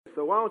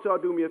So why don't y'all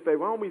do me a favor?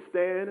 Why don't we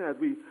stand as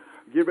we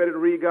get ready to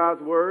read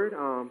God's Word?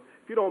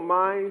 If you don't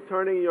mind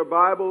turning your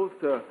Bibles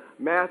to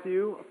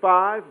Matthew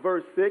 5,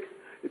 verse 6.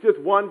 It's just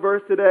one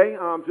verse today,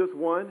 just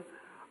one.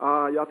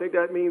 Y'all think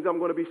that means I'm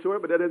going to be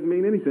short, but that doesn't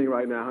mean anything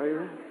right now.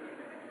 Amen?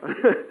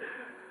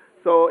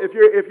 So if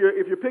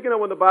you're picking up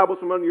one of the Bibles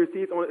from under your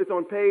seats, it's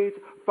on page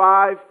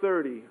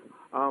 530.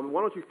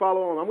 Why don't you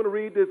follow on? I'm going to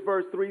read this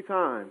verse 3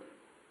 times.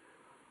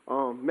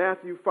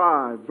 Matthew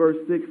 5, verse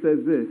 6 says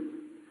this.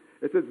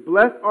 It says,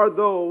 "Blessed are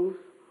those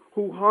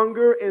who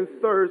hunger and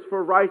thirst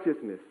for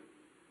righteousness,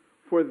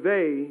 for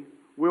they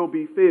will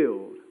be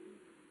filled."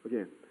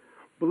 Again,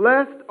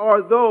 blessed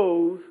are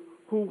those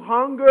who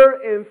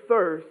hunger and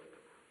thirst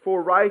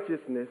for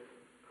righteousness,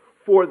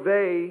 for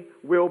they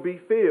will be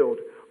filled.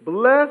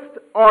 Blessed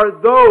are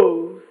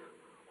those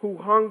who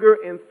hunger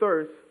and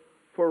thirst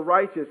for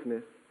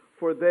righteousness,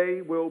 for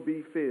they will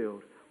be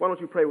filled. Why don't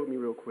you pray with me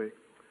real quick?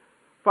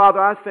 Father,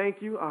 I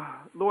thank you.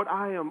 Lord,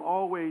 I am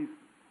always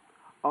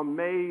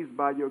amazed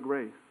by your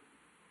grace.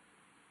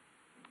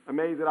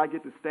 Amazed that I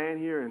get to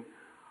stand here and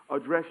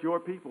address your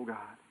people, God.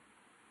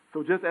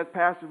 So just as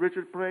Pastor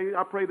Richard prayed,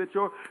 I pray that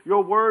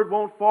your word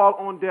won't fall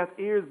on deaf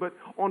ears, but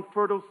on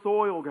fertile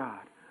soil, God.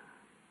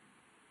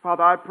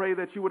 Father, I pray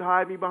that you would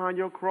hide me behind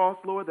your cross,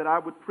 Lord, that I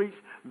would preach,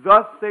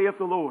 "Thus saith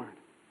the Lord,"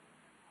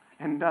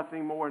 and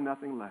nothing more,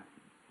 nothing less.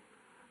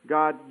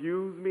 God,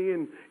 use me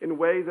in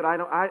ways that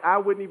I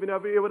wouldn't even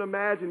ever be able to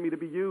imagine me to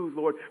be used,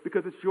 Lord,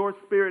 because it's your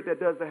Spirit that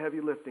does the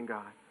heavy lifting,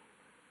 God.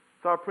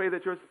 So I pray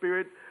that your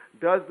Spirit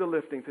does the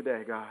lifting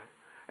today, God,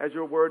 as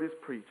your word is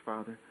preached,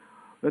 Father.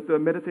 Let the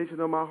meditation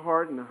of my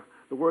heart and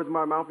the words of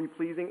my mouth be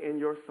pleasing in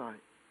your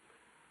sight,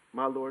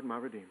 my Lord, my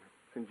Redeemer.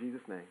 It's in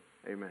Jesus' name,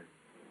 amen.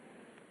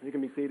 You can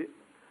be seated.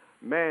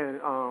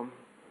 Man,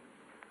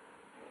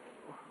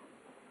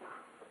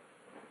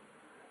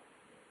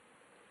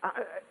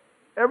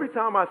 every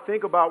time I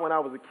think about when I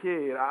was a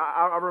kid,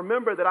 I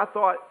remember that I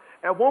thought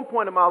at one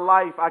point in my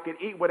life I could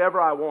eat whatever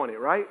I wanted,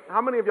 right?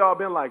 How many of y'all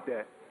been like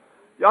that?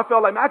 Y'all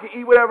felt like, man, I could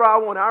eat whatever I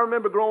wanted. I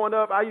remember growing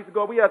up,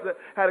 we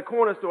had a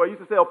corner store. I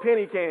used to sell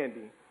penny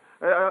candy.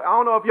 I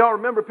don't know if y'all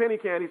remember penny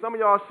candy. Some of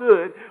y'all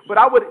should. But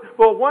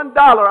for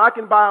 $1, I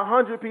can buy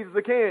 100 pieces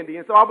of candy.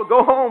 And so I would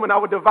go home and I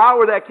would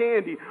devour that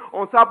candy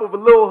on top of a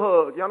little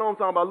hug. Y'all know what I'm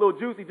talking about, a little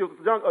juicy juice,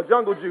 a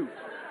jungle juice.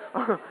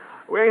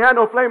 We ain't had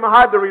no Flamin'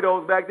 Hot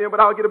Doritos back then, but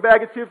I would get a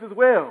bag of chips as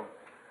well.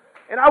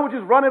 And I would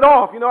just run it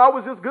off. I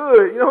was just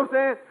good. You know what I'm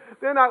saying?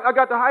 Then I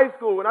got to high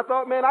school, and I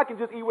thought, man, I can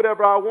just eat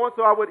whatever I want.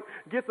 So I would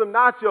get some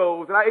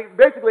nachos. And I ate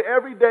basically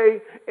every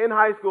day in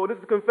high school. This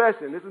is a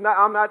confession.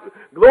 I'm not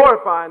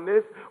glorifying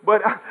this,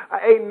 but I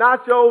ate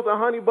nachos, a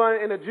honey bun,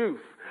 and a juice.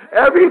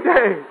 Every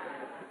day.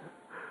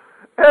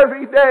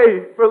 Every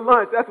day for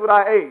lunch, that's what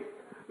I ate.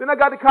 Then I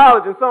got to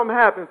college, and something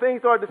happened.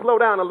 Things started to slow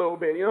down a little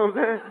bit. You know what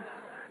I'm saying?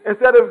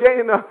 Instead of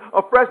gaining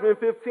a freshman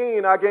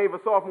 15, I gave a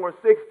sophomore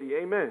 60.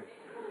 Amen.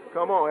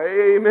 Come on,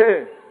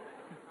 amen.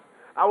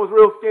 I was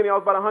real skinny. I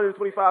was about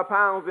 125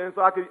 pounds then,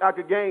 so I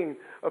could gain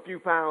a few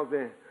pounds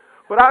then.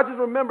 But I just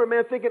remember,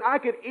 man, thinking I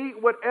could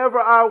eat whatever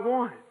I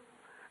want.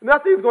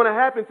 Nothing's going to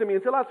happen to me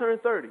until I turn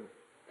 30.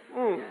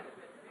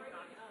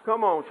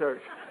 Come on,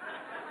 church.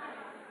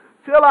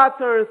 Till I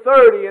turned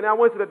 30, and I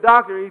went to the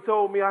doctor, and he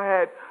told me I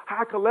had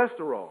high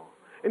cholesterol.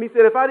 And he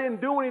said if I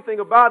didn't do anything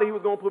about it, he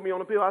was going to put me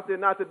on a pill. I said,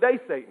 not today,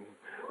 Satan.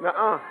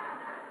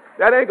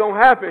 That ain't going to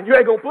happen. You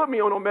ain't going to put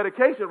me on no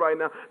medication right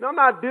now. Now, I'm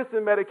not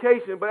dissing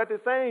medication, but at the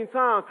same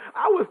time,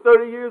 I was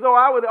 30 years old.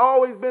 I would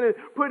always been in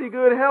pretty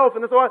good health,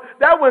 and so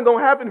that wasn't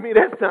going to happen to me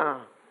this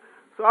time.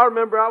 So I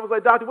remember I was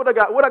like, doctor, what I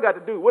got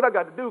to do? What I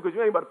got to do? Because you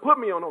ain't about to put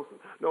me on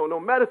no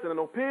medicine or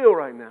no pill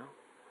right now.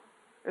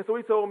 And so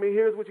he told me,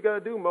 here's what you got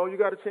to do, Mo. You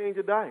got to change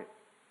your diet.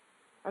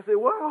 I said,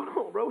 what? Hold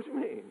on, bro. What you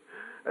mean?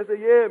 I said,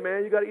 yeah,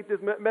 man, you got to eat this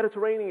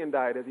Mediterranean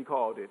diet, as he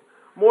called it.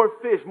 More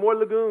fish, more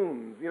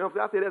legumes. You know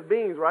what I'm saying? I said, that's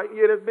beans, right?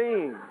 Yeah, that's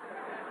beans.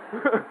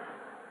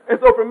 And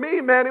so for me,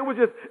 man, it was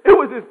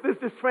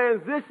this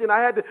transition. I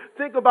had to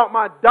think about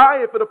my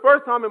diet for the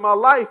first time in my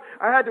life.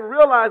 I had to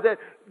realize that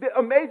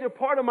a major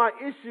part of my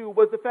issue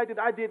was the fact that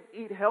I didn't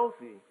eat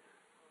healthy.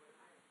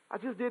 I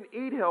just didn't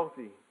eat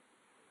healthy.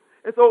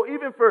 And so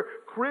even for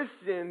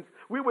Christians,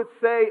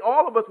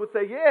 all of us would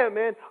say, yeah,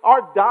 man,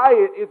 our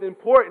diet is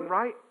important,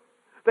 right?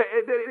 That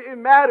it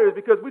matters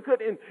because we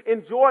couldn't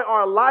enjoy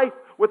our life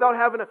without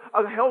having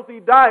a healthy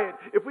diet.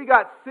 If we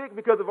got sick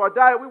because of our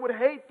diet, we would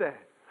hate that.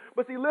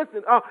 But see,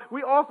 listen,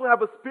 we also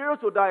have a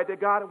spiritual diet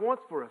that God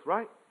wants for us,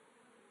 right?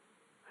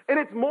 And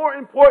it's more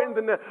important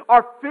than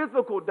our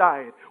physical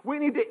diet. We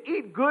need to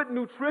eat good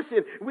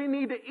nutrition. We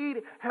need to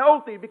eat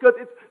healthy because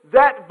it's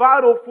that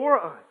vital for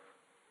us.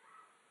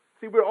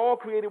 See, we're all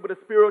created with a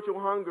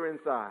spiritual hunger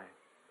inside.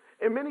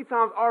 And many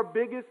times our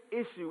biggest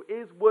issue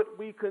is what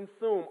we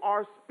consume,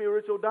 our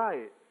spiritual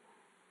diet.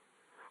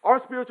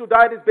 Our spiritual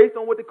diet is based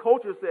on what the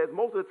culture says.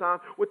 Most of the time,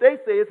 what they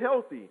say is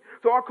healthy.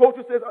 So our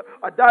culture says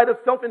a diet of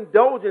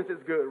self-indulgence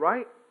is good,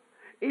 right?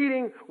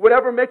 Eating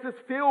whatever makes us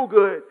feel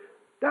good.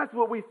 That's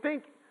what we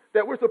think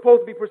that we're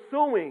supposed to be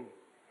pursuing.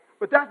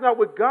 But that's not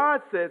what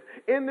God says.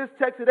 In this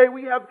text today,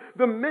 we have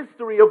the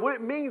mystery of what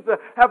it means to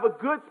have a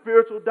good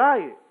spiritual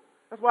diet.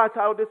 That's why I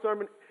titled this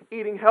sermon,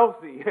 Eating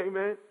Healthy.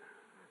 Amen.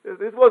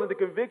 This wasn't to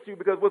convict you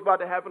because what's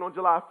about to happen on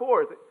July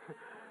 4th.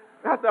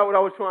 That's not what I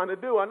was trying to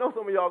do. I know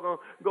some of y'all going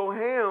to go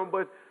ham,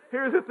 but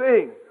here's the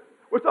thing.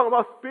 We're talking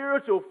about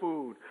spiritual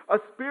food, a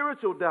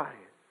spiritual diet.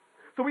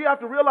 So we have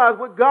to realize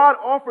what God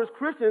offers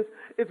Christians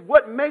is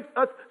what makes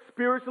us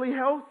spiritually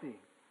healthy.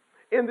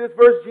 In this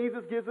verse,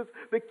 Jesus gives us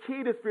the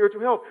key to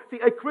spiritual health. See,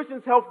 a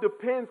Christian's health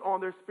depends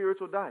on their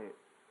spiritual diet.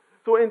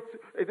 So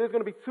there's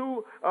going to be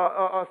two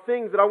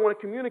things that I want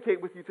to communicate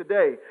with you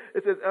today.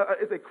 It says,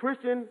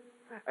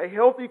 a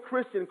healthy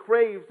Christian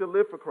craves to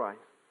live for Christ.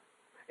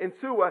 And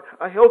two,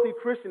 a healthy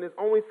Christian is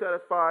only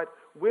satisfied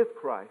with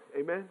Christ.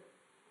 Amen?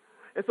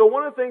 And so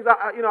one of the things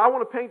I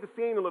want to paint the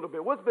scene a little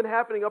bit. What's been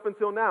happening up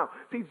until now?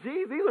 See,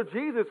 these are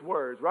Jesus'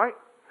 words, right?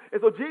 And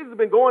so Jesus has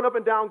been going up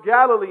and down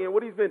Galilee, and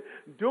what he's been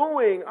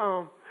doing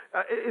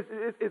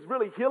is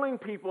really healing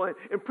people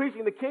and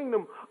preaching the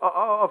kingdom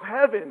of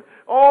heaven.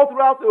 All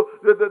throughout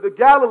the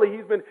Galilee,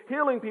 he's been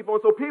healing people,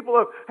 and so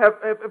people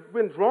have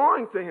been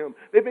drawing to him.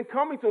 They've been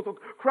coming to him, so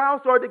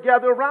crowds started to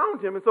gather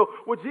around him. And so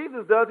what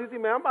Jesus does, he says,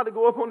 man, I'm about to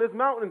go up on this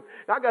mountain,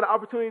 and I got an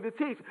opportunity to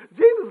teach.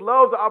 Jesus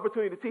loves the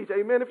opportunity to teach,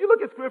 amen. If you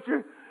look at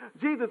Scripture,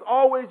 Jesus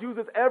always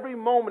uses every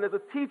moment as a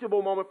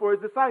teachable moment for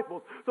his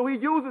disciples. So he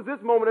uses this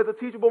moment as a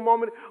teachable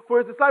moment for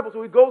his disciples.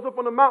 So he goes up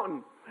on the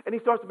mountain, and he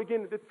starts to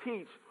begin to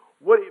teach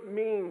what it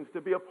means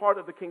to be a part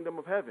of the kingdom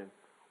of heaven.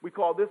 We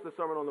call this the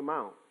Sermon on the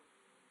Mount.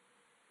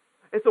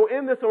 And so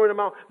in this Sermon on the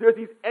Mount, there's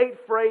these 8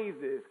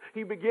 phrases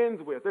he begins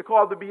with. They're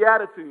called the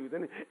Beatitudes.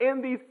 And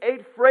in these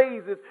 8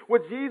 phrases,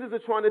 what Jesus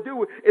is trying to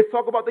do is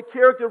talk about the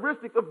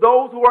characteristics of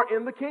those who are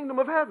in the kingdom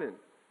of heaven.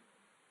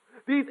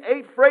 These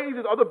 8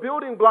 phrases are the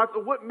building blocks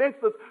of what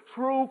makes us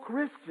true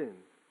Christians.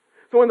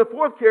 So in the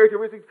 4th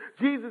characteristic,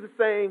 Jesus is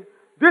saying,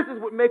 this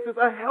is what makes us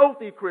a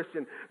healthy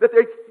Christian, that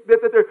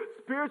their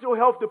spiritual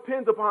health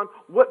depends upon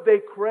what they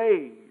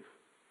crave.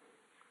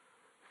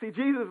 See,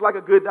 Jesus is like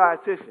a good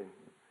dietitian.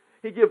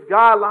 He gives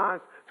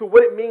guidelines to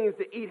what it means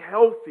to eat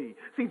healthy.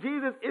 See,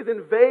 Jesus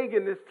isn't vague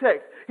in this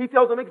text. He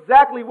tells them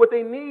exactly what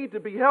they need to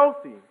be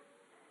healthy.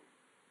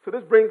 So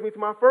this brings me to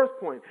my first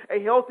point.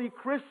 A healthy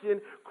Christian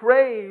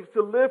craves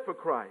to live for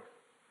Christ.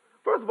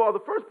 First of all, the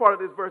first part of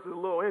this verse is a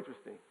little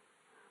interesting.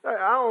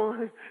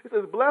 It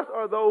says, blessed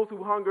are those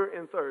who hunger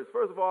and thirst.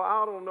 First of all,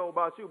 I don't know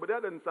about you, but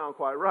that doesn't sound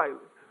quite right.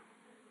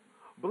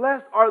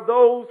 Blessed are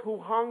those who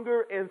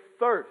hunger and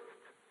thirst.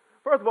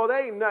 First of all,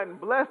 there ain't nothing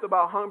blessed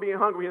about being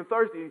hungry and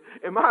thirsty,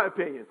 in my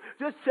opinion.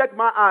 Just check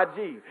my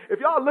IG. If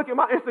y'all look at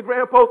my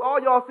Instagram post,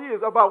 all y'all see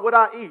is about what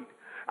I eat.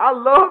 I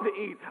love to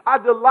eat. I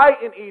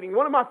delight in eating.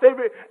 One of my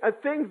favorite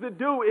things to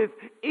do is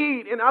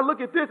eat. And I look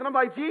at this and I'm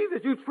like, Jesus,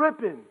 you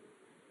tripping.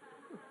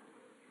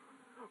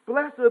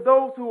 Blessed are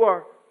those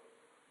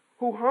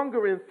who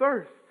hunger and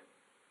thirst.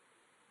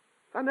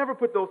 I never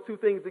put those two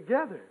things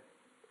together.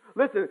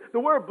 Listen, the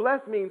word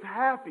blessed means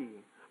happy.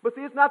 But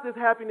see, it's not this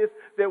happiness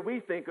that we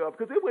think of,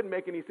 because it wouldn't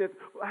make any sense.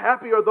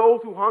 Happy are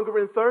those who hunger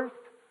and thirst?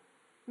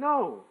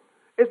 No.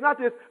 It's not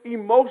this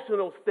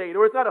emotional state,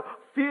 or it's not a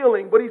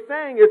feeling. What he's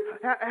saying is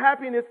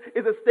happiness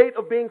is a state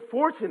of being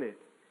fortunate.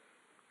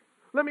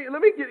 Let me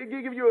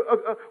give you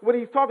what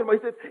he's talking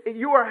about. He says,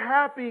 you are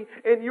happy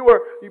and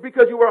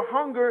because you are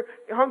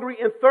hungry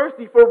and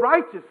thirsty for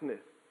righteousness.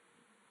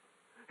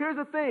 Here's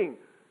the thing.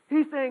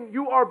 He's saying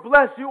you are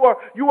blessed. You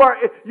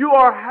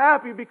are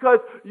happy because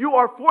you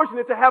are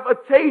fortunate to have a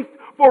taste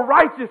for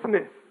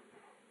righteousness.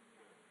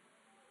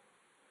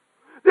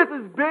 This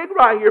is big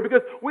right here because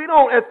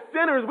as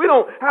sinners, we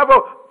don't have a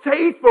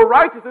taste for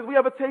righteousness. We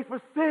have a taste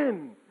for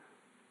sin.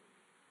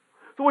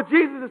 So what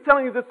Jesus is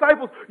telling his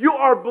disciples, you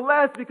are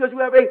blessed because you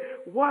have a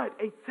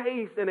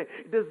taste and a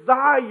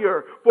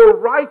desire for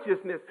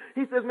righteousness.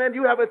 He says, man,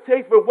 you have a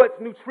taste for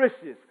what's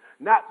nutritious,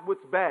 not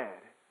what's bad.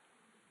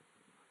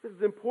 This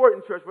is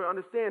important, church, but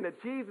understand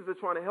that Jesus is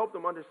trying to help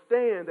them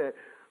understand that,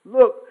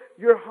 look,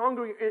 your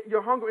hunger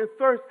and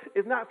thirst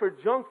is not for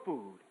junk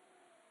food,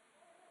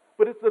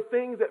 but it's the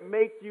things that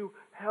make you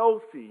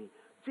healthy.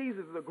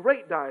 Jesus is a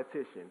great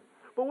dietitian.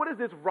 But what is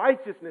this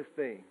righteousness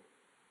thing?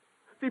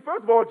 See,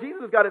 first of all,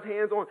 Jesus has got his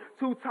hands on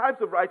 2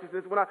 types of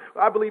righteousness when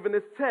I believe in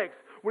this text.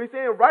 When he's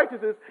saying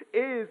righteousness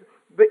is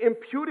the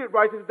imputed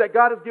righteousness that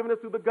God has given us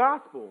through the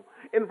gospel.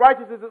 And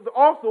righteousness is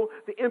also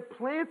the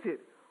implanted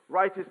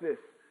righteousness.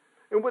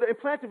 And what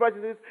implanted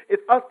righteousness is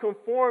us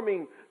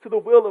conforming to the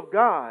will of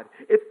God.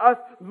 It's us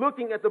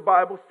looking at the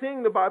Bible,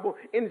 seeing the Bible,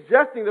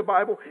 ingesting the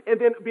Bible, and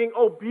then being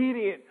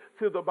obedient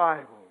to the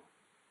Bible.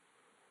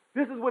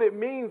 This is what it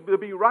means to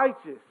be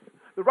righteous.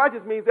 The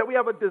righteous means that we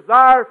have a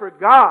desire for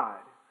God,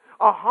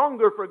 a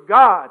hunger for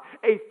God,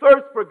 a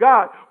thirst for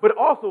God, but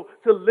also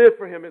to live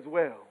for Him as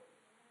well.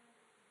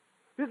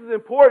 This is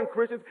important,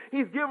 Christians.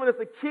 He's given us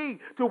a key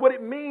to what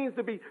it means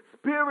to be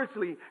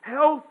spiritually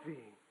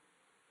healthy.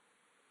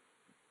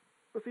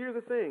 But see, here's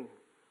the thing.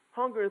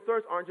 Hunger and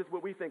thirst aren't just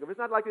what we think of. It's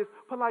not like this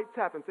polite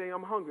tap and saying,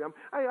 I'm hungry.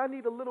 I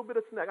need a little bit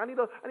of snack. I need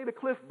a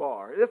Cliff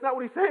Bar. That's not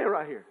what he's saying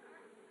right here.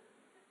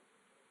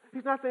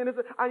 He's not saying this,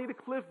 I need a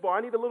Cliff Bar,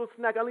 I need a little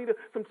snack, I need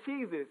some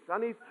Cheez-Its, I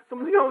need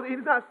some,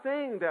 he's not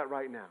saying that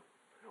right now.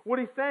 What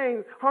he's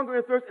saying, hunger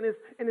and thirst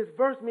in his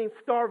verse means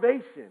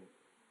starvation.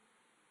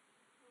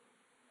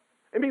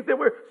 It means that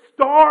we're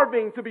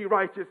starving to be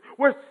righteous.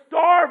 We're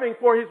starving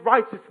for his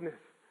righteousness.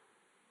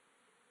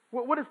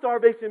 What does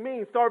starvation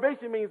mean?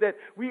 Starvation means that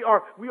we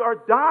are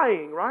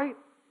dying, right?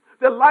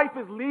 That life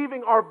is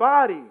leaving our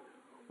body.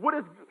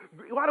 Why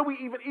do we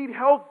even eat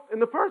health in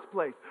the first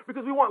place?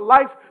 Because we want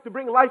life to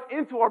bring life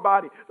into our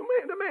body.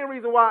 The main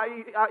reason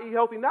why I eat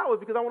healthy now is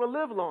because I want to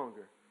live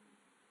longer.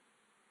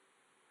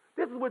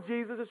 This is what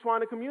Jesus is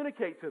trying to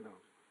communicate to them.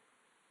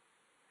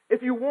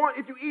 If you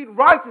eat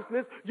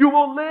righteousness, you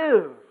will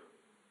live.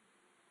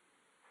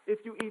 If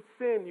you eat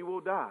sin, you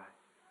will die.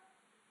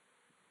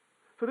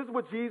 So this is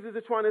what Jesus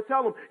is trying to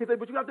tell them. He said,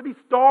 but you have to be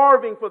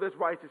starving for this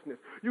righteousness.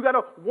 You got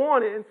to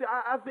want it. And see,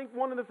 I think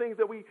one of the things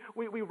that we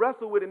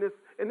wrestle with in this,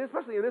 and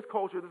especially in this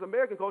culture, this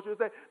American culture, is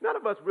that none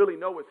of us really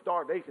know what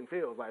starvation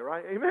feels like,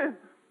 right? Amen?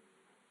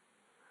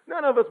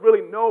 None of us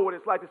really know what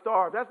it's like to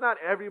starve. That's not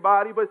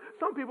everybody, but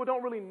some people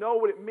don't really know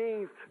what it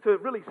means to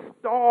really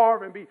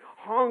starve and be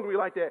hungry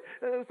like that.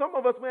 Some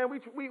of us, man,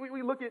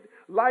 we look at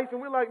life and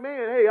we're like,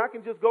 man, hey, I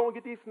can just go and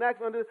get these snacks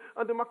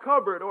under my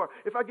cupboard. Or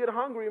if I get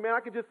hungry, man,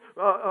 I can just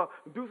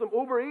do some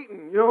Uber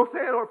eating, you know what I'm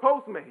saying, or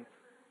Postmates.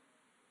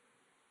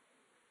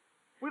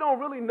 We don't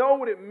really know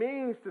what it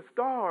means to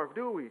starve,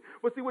 do we?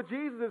 But see, what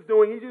Jesus is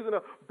doing, he's using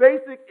a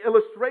basic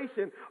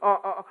illustration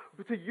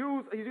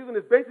he's using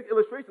this basic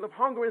illustration of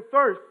hunger and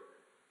thirst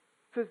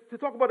to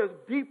talk about a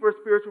deeper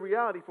spiritual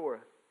reality for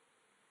us.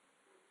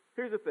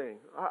 Here's the thing.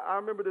 I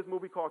remember this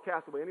movie called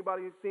Castaway.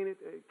 Anybody seen it,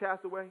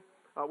 Castaway,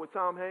 with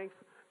Tom Hanks?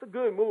 It's a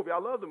good movie. I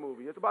love the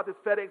movie. It's about this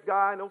FedEx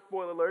guy. No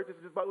spoiler alert. This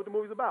is just about what the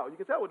movie's about. You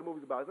can tell what the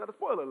movie's about. It's not a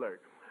spoiler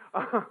alert.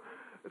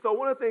 So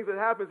one of the things that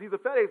happens, he's a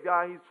FedEx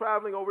guy. He's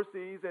traveling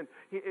overseas, and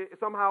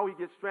somehow he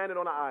gets stranded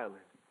on an island.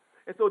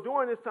 And so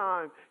during this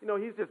time,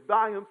 he's just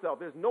by himself.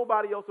 There's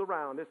nobody else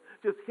around. It's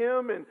just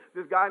him and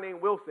this guy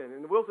named Wilson.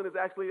 And Wilson is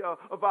actually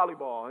a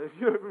volleyball, if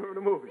you remember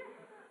the movie.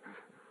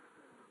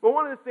 But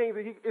one of the things,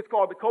 it's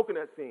called the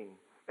coconut scene.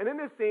 And in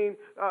this scene,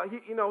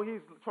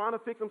 he's trying to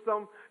fix him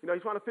some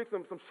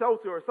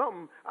shelter or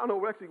something. I don't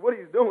know actually what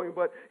he's doing,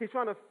 but he's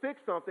trying to fix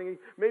something,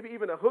 maybe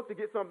even a hook to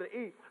get something to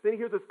eat. Then he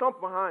hears a thump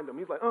behind him.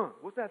 He's like,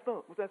 what's that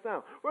thump? What's that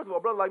sound? First of all,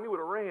 a brother like me would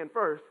have ran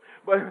first,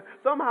 but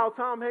somehow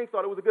Tom Hanks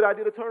thought it was a good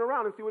idea to turn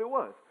around and see what it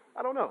was.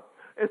 I don't know.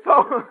 And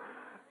so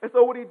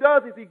what he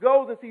does is he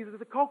goes and sees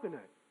it's a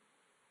coconut.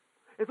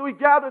 And so he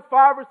gathers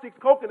 5 or 6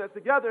 coconuts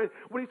together, and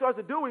what he starts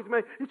to do is,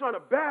 he's trying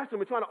to bash them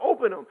and trying to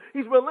open them.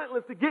 He's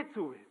relentless to get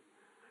to it.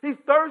 He's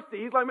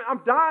thirsty. He's like, man,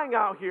 I'm dying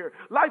out here.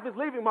 Life is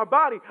leaving my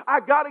body. I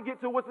got to get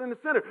to what's in the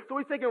center. So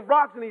he's taking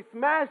rocks and he's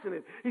smashing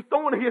it. He's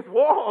throwing it against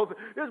walls.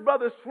 His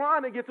brother's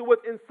trying to get to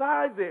what's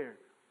inside there.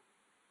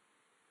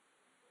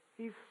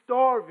 He's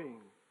starving.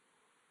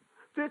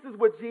 This is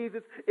what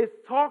Jesus is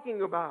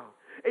talking about.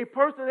 A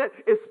person that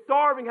is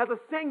starving has a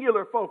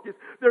singular focus.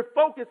 They're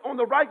focused on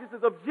the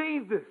righteousness of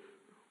Jesus.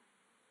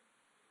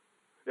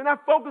 They're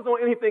not focused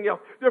on anything else.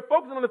 They're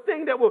focused on the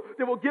thing that will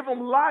give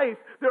them life.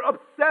 They're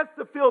obsessed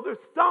to fill their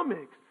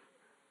stomachs.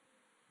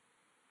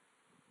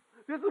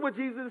 This is what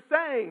Jesus is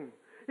saying.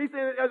 He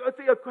said,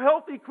 a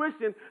healthy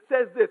Christian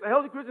says this. A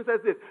healthy Christian says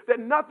this, that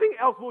nothing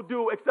else will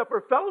do except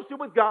for fellowship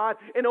with God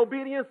and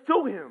obedience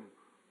to Him.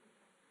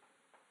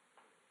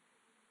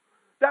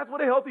 That's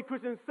what a healthy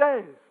Christian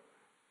says.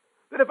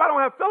 That if I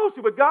don't have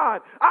fellowship with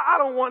God, I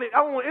don't want it.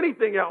 I don't want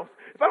anything else.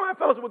 If I don't have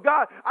fellowship with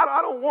God,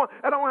 I don't want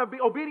to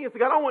be obedience to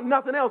God. I don't want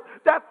nothing else.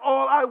 That's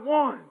all I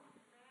want.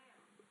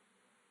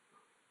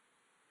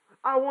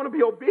 I want to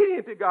be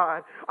obedient to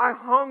God. I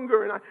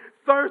hunger and I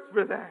thirst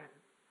for that.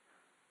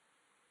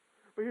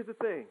 But here's the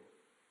thing.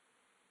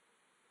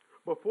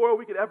 Before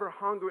we could ever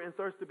hunger and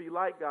thirst to be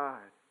like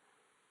God,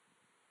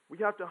 we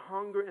have to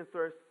hunger and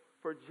thirst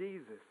for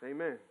Jesus.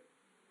 Amen.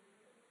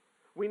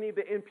 We need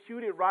the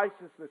imputed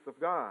righteousness of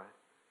God.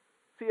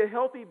 See, a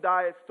healthy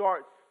diet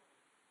starts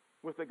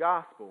with the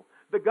gospel.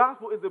 The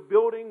gospel is the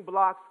building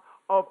blocks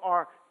of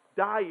our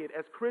diet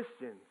as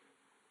Christians.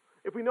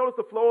 If we notice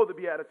the flow of the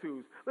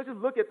Beatitudes, let's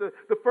just look at the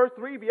first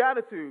 3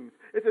 Beatitudes.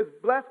 It says,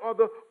 blessed are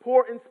the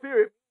poor in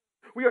spirit.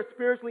 We are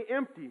spiritually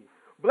empty.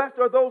 Blessed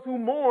are those who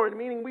mourn,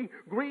 meaning we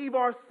grieve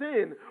our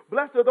sin.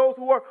 Blessed are those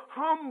who are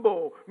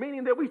humble,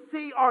 meaning that we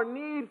see our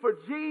need for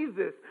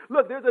Jesus.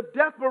 Look, there's a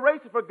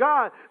desperation for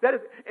God,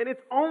 and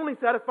it's only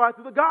satisfied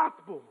through the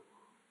gospel.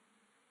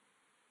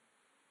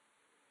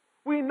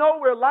 We know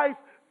where life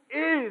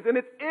is, and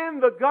it's in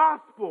the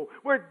gospel.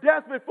 We're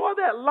desperate for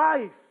that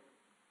life.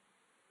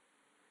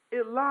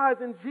 It lies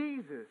in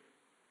Jesus.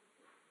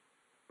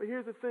 But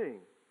here's the thing.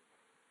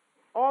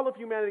 All of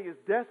humanity is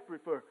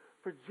desperate for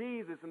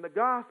Jesus and the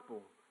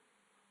gospel.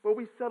 But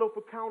we settle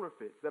for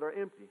counterfeits that are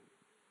empty.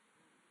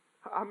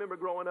 I remember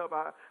growing up,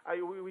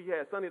 we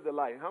had Sunny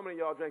Delight. How many of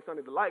y'all drank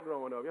Sunny Delight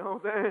growing up? You know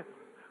what I'm saying?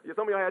 Yeah,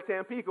 some of y'all had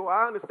Tampico.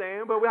 I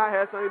understand, but I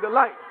had Sunny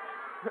Delight.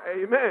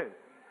 Amen.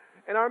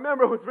 And I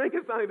remember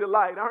drinking Sunny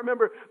Delight. I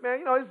remember, man,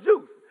 it's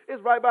juice.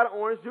 It's right by the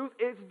orange juice.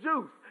 It's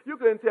juice. You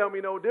couldn't tell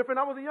me no different.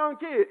 I was a young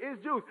kid.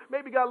 It's juice.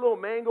 Maybe got a little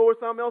mango or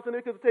something else in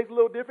it because it tastes a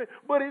little different,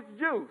 but it's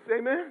juice.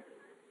 Amen?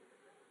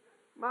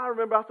 I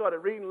remember I started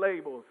reading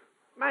labels.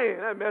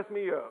 Man, that messed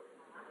me up.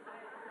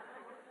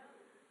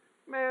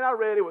 Man, I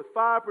read it was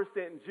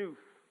 5% juice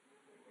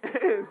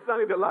in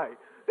Sunny Delight.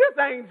 This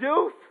ain't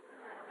juice.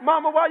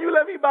 Mama, why you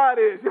let me buy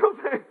this? You know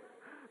what I'm saying?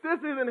 This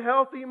isn't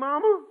healthy,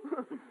 Mama.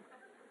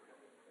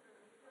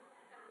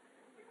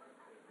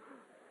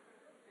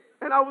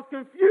 And I was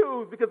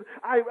confused because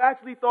I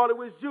actually thought it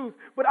was juice,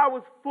 but I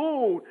was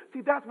fooled. See,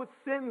 that's what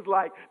sin's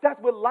like.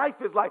 That's what life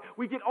is like.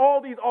 We get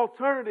all these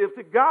alternatives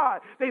to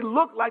God. They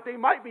look like they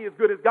might be as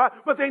good as God,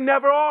 but they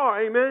never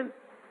are. Amen?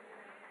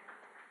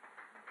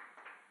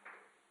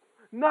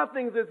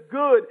 Nothing's as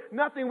good.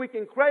 Nothing we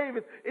can crave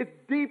is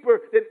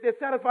deeper, that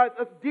satisfies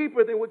us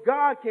deeper than what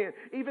God can.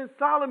 Even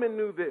Solomon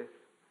knew this.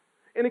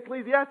 In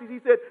Ecclesiastes, he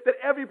said that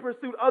every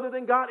pursuit other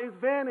than God is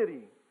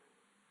vanity.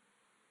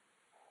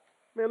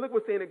 Man, look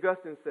what St.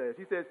 Augustine says.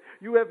 He says,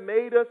 you have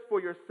made us for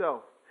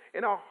yourself,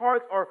 and our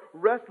hearts are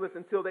restless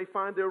until they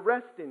find their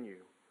rest in you.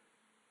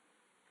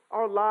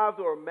 Our lives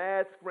are a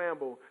mad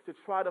scramble to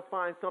try to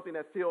find something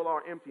that fills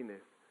our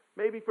emptiness.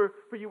 Maybe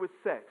for you it's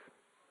sex.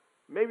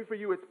 Maybe for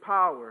you it's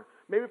power.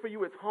 Maybe for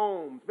you it's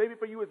homes. Maybe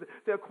for you it's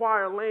to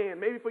acquire land.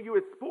 Maybe for you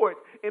it's sports,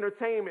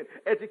 entertainment,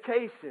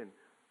 education.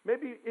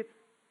 Maybe it's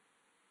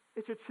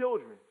your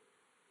children.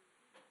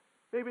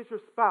 Maybe it's your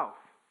spouse.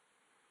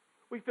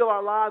 We fill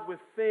our lives with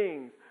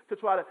things to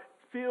try to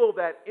fill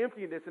that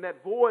emptiness and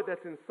that void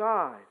that's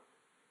inside.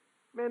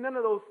 Man, none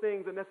of those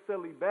things are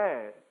necessarily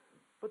bad,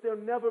 but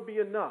there'll never be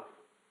enough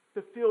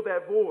to fill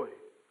that void.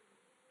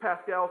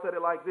 Pascal said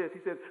it like this.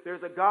 He says,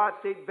 there's a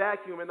God-shaped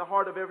vacuum in the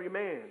heart of every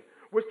man,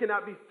 which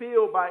cannot be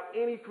filled by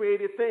any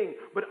created thing,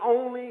 but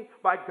only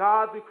by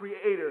God the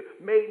Creator,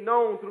 made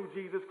known through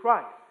Jesus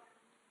Christ.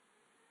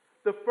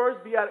 The first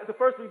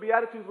three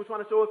Beatitudes were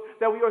trying to show us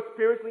that we are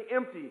spiritually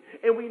empty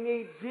and we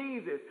need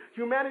Jesus.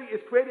 Humanity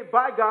is created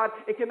by God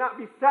and cannot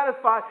be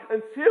satisfied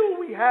until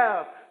we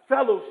have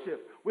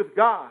fellowship with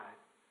God.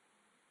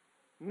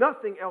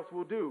 Nothing else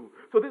will do.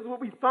 So this is what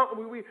we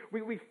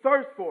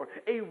thirst for,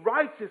 a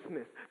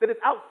righteousness that is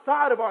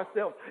outside of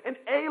ourselves, an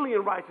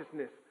alien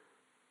righteousness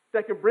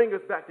that can bring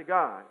us back to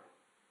God.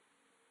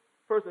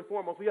 First and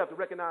foremost, we have to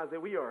recognize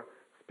that we are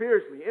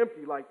spiritually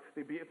empty, like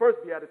the first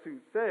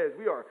Beatitude says.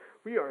 We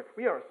are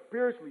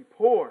spiritually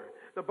poor.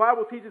 The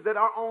Bible teaches that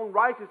our own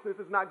righteousness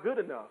is not good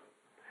enough.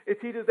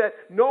 It teaches that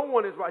no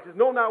one is righteous,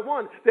 no, not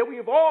one, that we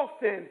have all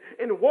sinned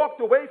and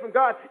walked away from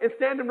God and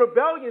stand in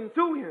rebellion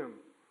to Him.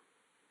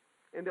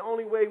 And the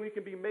only way we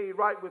can be made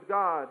right with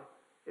God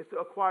is to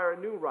acquire a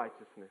new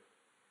righteousness.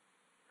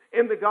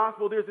 In the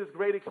gospel, there's this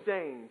great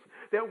exchange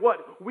that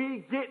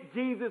we get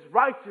Jesus'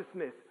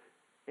 righteousness,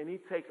 and He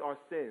takes our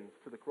sins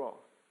to the cross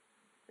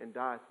and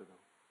dies for them.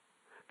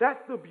 That's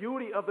the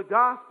beauty of the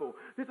gospel.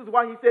 This is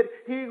why He said,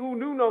 he who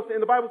knew no sin,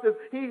 the Bible says,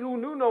 he who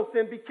knew no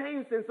sin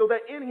became sin so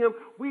that in Him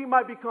we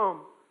might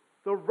become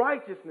the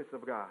righteousness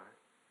of God.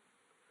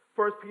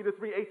 1 Peter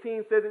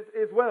 3:18 says it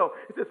as well.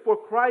 It says, for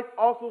Christ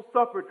also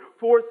suffered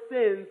for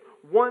sins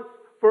once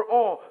for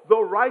all, the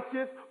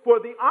righteous for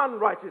the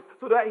unrighteous,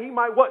 so that He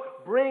might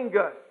bring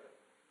us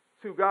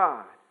to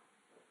God.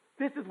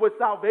 This is what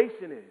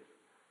salvation is.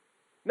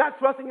 Not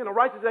trusting in a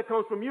righteousness that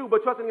comes from you,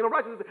 but trusting in a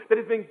righteousness that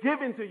has been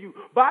given to you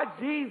by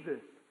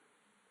Jesus.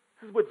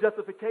 This is what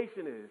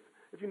justification is,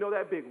 if you know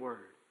that big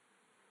word.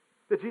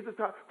 That Jesus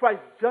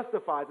Christ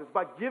justifies us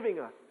by giving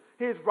us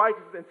His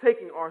righteousness and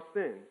taking our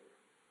sins.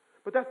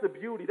 But that's the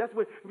beauty. That's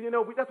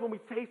when we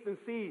taste and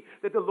see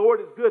that the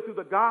Lord is good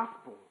through the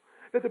gospel.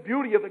 That the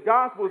beauty of the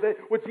gospel is that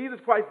what Jesus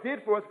Christ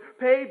did for us,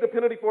 paid the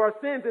penalty for our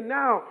sins, and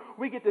now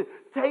we get to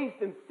taste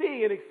and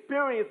see and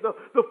experience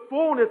the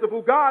fullness of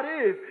who God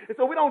is. And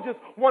so we don't just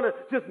want to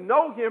just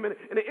know Him in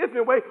an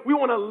infinite way. We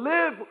want to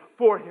live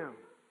for Him.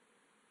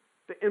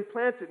 The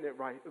implanted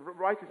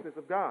righteousness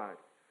of God.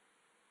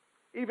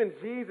 Even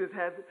Jesus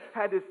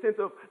had this sense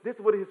of, this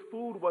is what His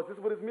food was. This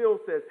is what His meal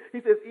says. He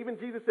says, even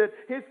Jesus said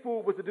His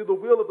food was to do the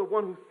will of the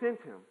one who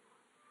sent Him.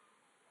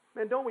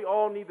 Man, don't we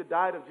all need the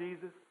diet of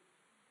Jesus?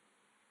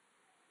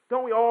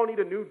 Don't we all need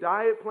a new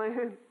diet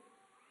plan?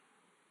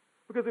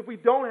 Because if we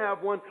don't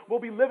have one, we'll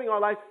be living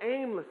our life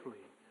aimlessly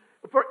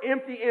for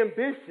empty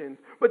ambitions.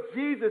 But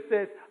Jesus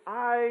says,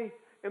 I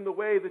am the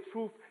way, the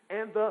truth,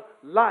 and the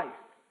life.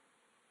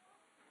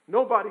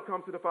 Nobody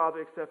comes to the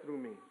Father except through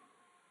me.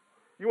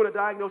 You want to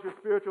diagnose your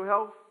spiritual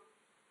health?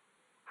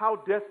 How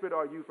desperate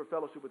are you for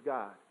fellowship with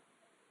God?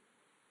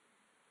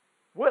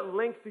 What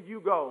lengths do you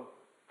go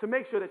to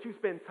make sure that you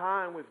spend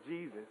time with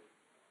Jesus?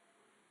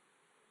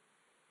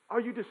 Are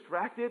you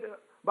distracted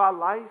by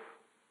life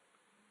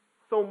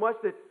so much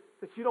that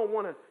you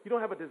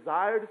don't have a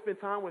desire to spend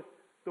time with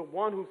the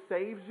one who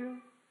saves you?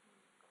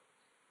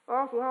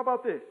 Also, how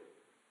about this?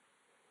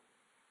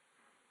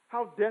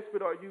 How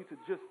desperate are you to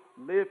just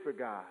live for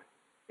God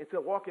and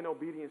to walk in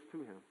obedience to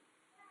Him?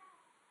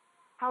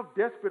 How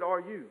desperate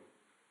are you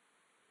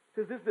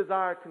Does this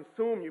desire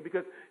consume you?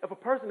 Because if a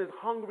person is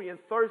hungry and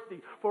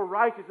thirsty for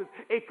righteousness,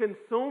 it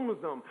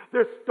consumes them.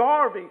 They're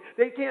starving.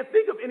 They can't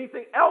think of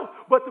anything else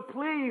but to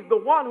please the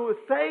one who has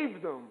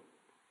saved them.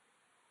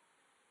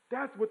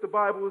 That's what the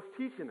Bible is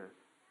teaching us.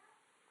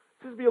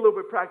 Just be a little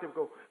bit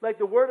practical. Like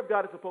the Word of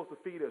God is supposed to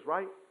feed us,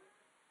 right?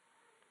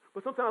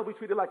 But sometimes we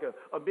treat it like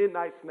a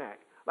midnight snack.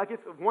 Like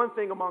it's one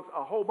thing amongst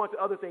a whole bunch of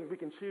other things we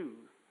can choose.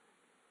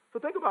 So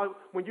think about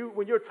when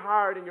you're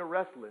tired and you're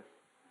restless.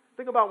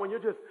 Think about when you're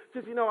just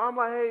I'm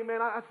like, hey, man,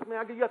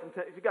 you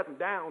got some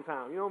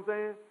downtime. You know what I'm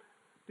saying?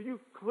 Do you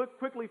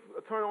quickly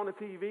turn on the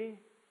TV?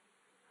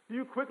 Do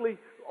you quickly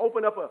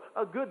open up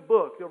a good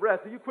book to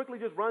rest? Do you quickly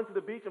just run to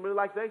the beach and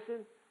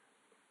relaxation?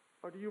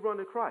 Or do you run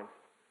to Christ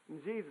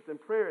and Jesus in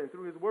prayer and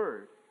through His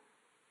Word?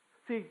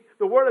 See,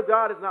 the Word of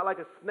God is not like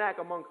a snack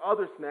among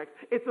other snacks.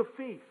 It's a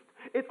feast.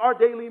 It's our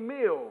daily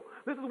meal.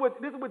 This is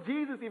what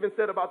Jesus even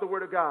said about the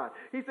Word of God.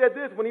 He said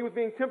this when He was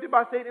being tempted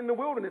by Satan in the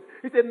wilderness.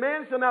 He said,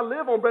 man shall not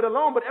live on bread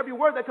alone, but every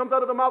word that comes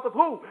out of the mouth of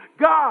who?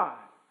 God.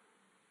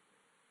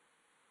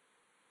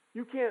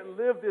 You can't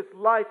live this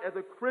life as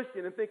a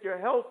Christian and think you're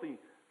healthy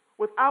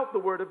without the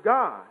Word of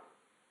God.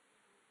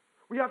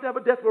 We have to have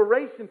a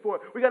desperation for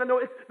it. We got to know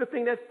it's the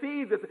thing that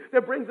feeds us,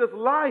 that brings us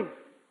life.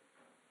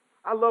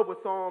 I love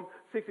what Psalm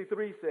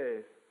 63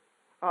 says.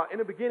 In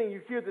the beginning,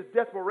 you hear this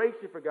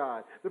desperation for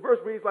God. The verse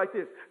reads like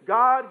this: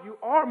 God, you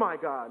are my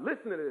God.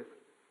 Listen to this.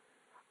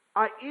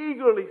 I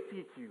eagerly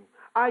seek you.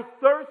 I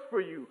thirst for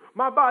you.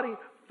 My body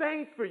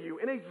faints for you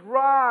in a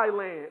dry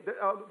land,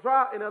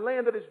 in a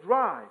land that is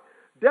dry,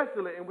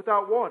 desolate, and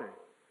without water.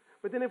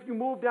 But then if you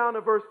move down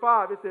to verse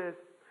 5, it says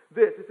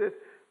this. It says,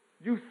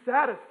 you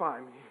satisfy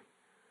me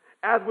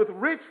as with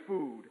rich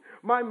food.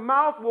 My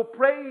mouth will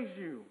praise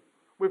you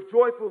with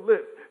joyful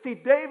lips. See,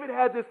 David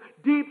had this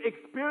deep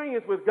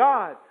experience with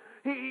God.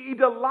 He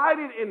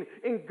delighted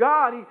in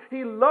God.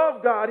 He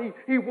loved God.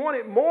 He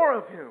wanted more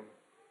of Him.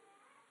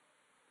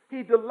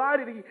 He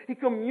delighted. He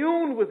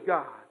communed with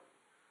God.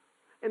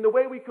 And the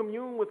way we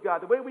commune with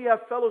God, the way we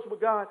have fellowship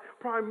with God,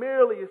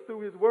 primarily is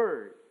through His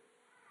Word.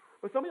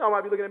 But some of y'all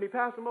might be looking at me,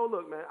 Pastor Mo,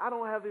 look, man, I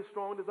don't have this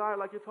strong desire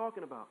like you're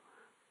talking about.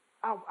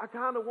 I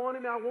kind of want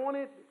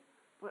it,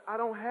 but I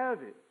don't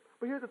have it.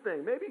 But here's the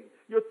thing. Maybe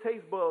your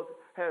taste buds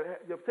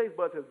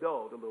have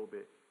dulled a little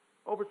bit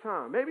over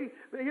time.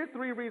 Here's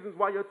 3 reasons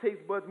why your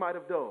taste buds might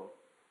have dulled.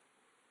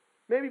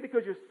 Maybe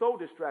because you're so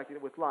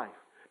distracted with life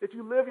that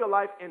you live your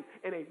life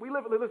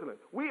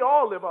we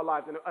all live our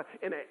lives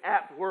in an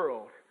app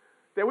world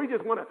that we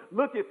just want to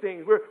look at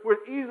things.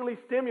 We're easily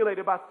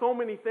stimulated by so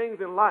many things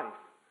in life.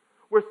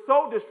 We're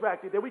so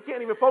distracted that we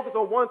can't even focus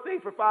on one thing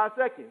for 5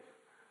 seconds.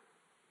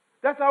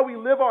 That's how we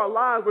live our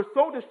lives. We're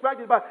so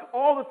distracted by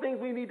all the things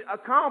we need to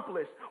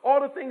accomplish, all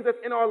the things that's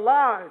in our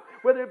lives,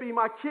 whether it be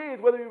my kids,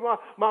 whether it be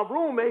my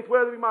roommates,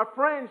 whether it be my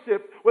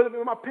friendships, whether it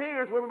be my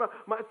parents, whether it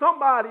be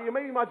somebody, or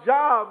maybe my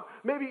job,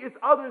 maybe it's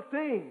other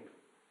things.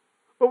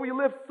 But we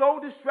live so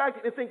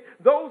distracted and think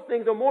those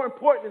things are more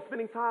important than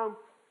spending time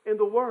in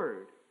the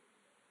Word.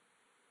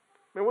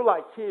 Man, we're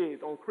like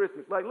kids on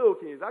Christmas, like little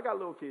kids. I got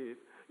little kids.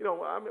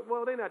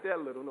 They're not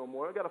that little no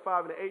more. I got a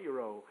 5 and an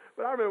 8-year-old.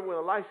 But I remember when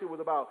Elisha was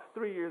about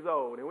 3 years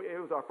old, and it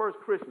was our first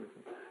Christmas.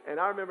 And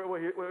I remember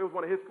when it was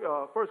one of his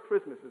first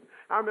Christmases.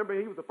 I remember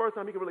he was the first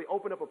time he could really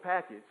open up a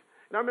package.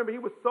 And I remember he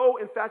was so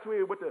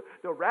infatuated with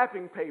the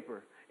wrapping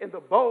paper and the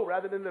bow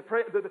rather than the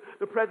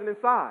present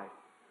inside.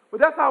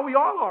 But that's how we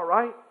all are,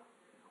 right?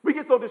 We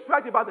get so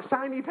distracted by the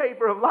shiny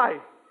paper of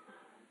life,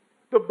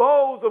 the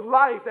bows of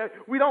life, that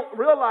we don't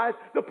realize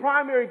the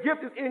primary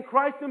gift is in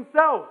Christ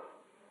Himself.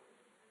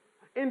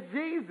 In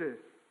Jesus.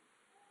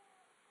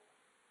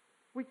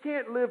 We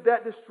can't live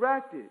that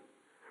distracted.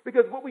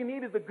 Because what we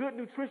need is the good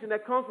nutrition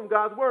that comes from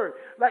God's Word.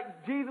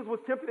 Like Jesus was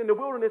tempted in the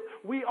wilderness,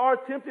 we are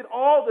tempted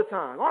all the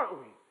time, aren't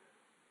we?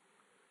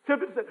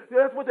 Tempted to say,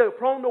 that's what they're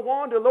prone to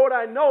wander. Lord,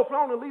 I know.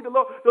 Prone to lead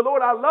the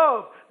Lord I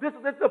love.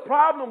 That's the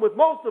problem with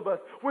most of us.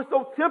 We're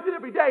so tempted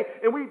every day,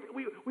 and we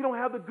don't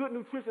have the good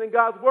nutrition in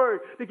God's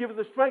Word to give us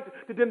the strength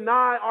to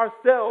deny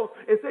ourselves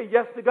and say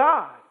yes to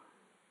God.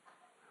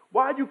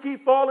 Why you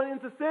keep falling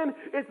into sin?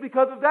 It's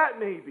because of that,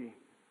 maybe.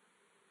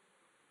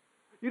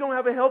 You don't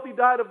have a healthy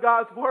diet of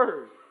God's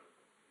Word.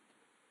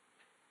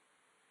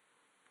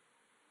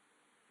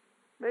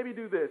 Maybe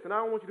do this, and I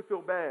don't want you to feel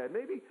bad.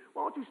 Maybe,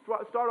 why don't you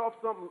start off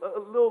something a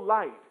little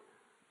light?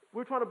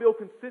 We're trying to build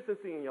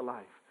consistency in your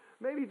life.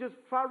 Maybe just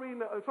try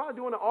doing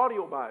an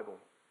audio Bible.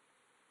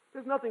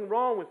 There's nothing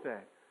wrong with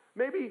that.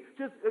 Maybe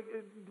just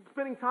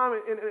spending time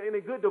in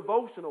a good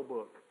devotional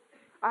book.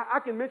 I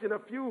can mention a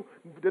few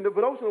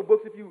devotional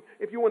books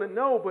if you want to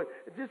know, but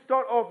just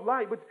start off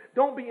light. But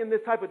don't be in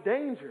this type of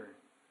danger.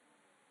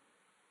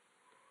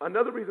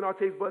 Another reason our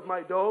taste buds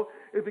might dull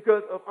is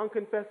because of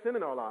unconfessed sin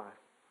in our lives.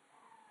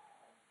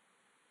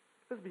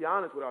 Let's be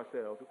honest with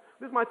ourselves.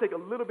 This might take a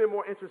little bit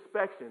more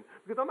introspection,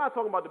 because I'm not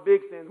talking about the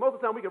big sins. Most of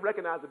the time we can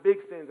recognize the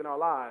big sins in our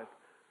lives,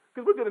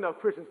 because we're good enough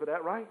Christians for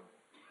that, right?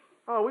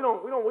 Oh, we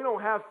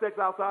don't have sex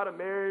outside of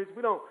marriage.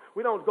 We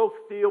don't go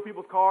steal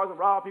people's cars and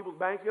rob people's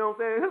banks. You know what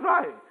I'm saying? That's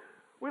right.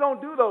 We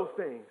don't do those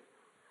things.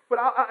 But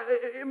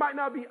it might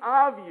not be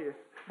obvious.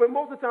 But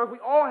most of the times we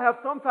all have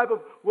some type of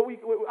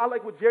I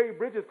like what Jerry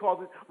Bridges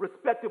calls it,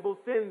 respectable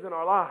sins in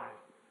our lives.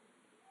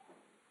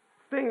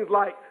 Things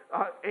like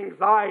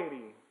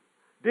anxiety,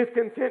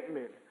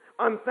 discontentment,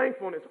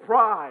 unthankfulness,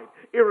 pride,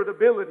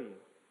 irritability,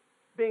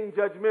 being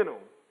judgmental,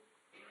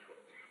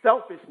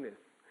 selfishness,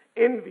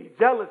 envy,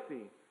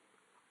 jealousy.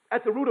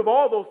 At the root of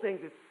all those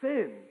things is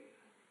sin.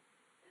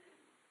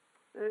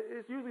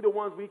 It's usually the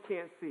ones we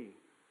can't see.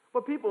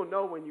 But people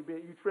know when you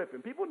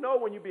tripping. People know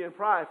when you're being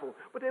prideful,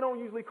 but they don't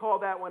usually call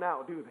that one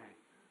out, do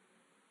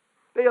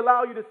they? They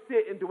allow you to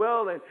sit and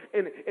dwell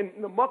in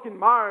the muck and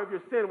mire of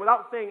your sin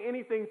without saying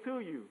anything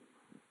to you.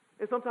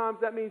 And sometimes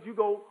that means you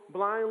go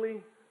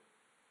blindly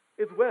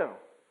as well.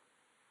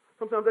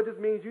 Sometimes that just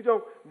means you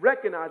don't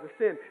recognize the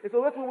sin. And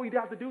so that's what we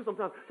have to do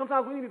sometimes.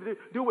 Sometimes we need to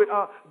do what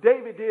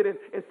David did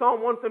in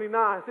Psalm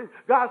 139. It says,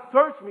 God,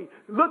 search me,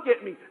 look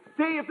at me,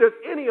 see if there's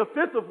any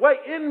offensive way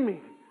in me.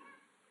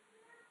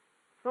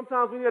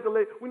 Sometimes we need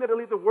to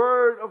leave the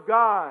Word of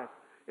God.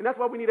 And that's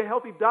why we need a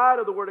healthy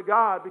diet of the Word of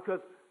God, because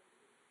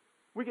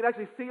we can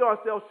actually see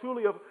ourselves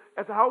truly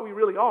as to how we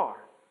really are.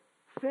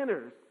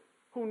 Sinners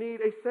who need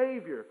a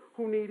Savior,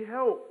 who need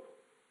help.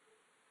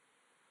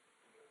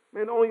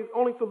 Man, the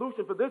only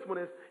solution for this one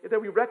is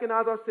that we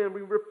recognize our sin,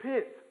 we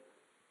repent,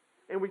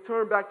 and we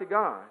turn back to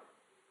God.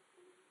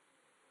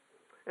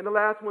 And the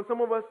last one,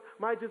 some of us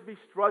might just be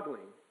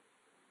struggling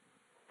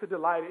to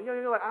delight in.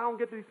 You're like, I don't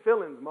get these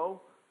feelings,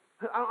 Mo.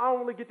 I don't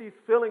really get these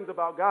feelings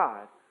about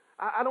God.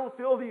 I don't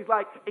feel these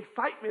like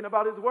excitement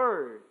about His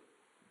Word.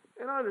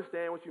 And I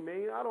understand what you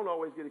mean. I don't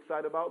always get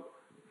excited about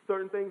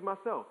certain things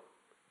myself.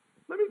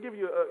 Let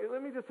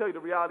me just tell you the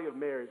reality of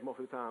marriage most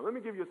of the time. Let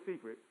me give you a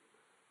secret.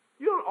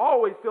 You don't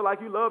always feel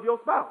like you love your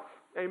spouse.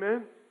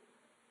 Amen?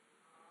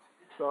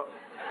 So,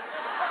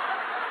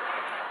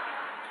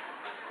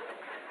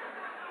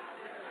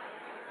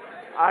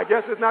 I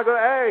guess it's not going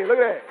to, hey, look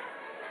at that.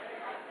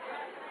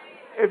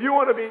 If you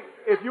want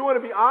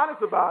to be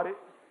honest about it,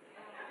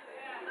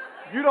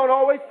 you don't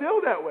always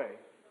feel that way.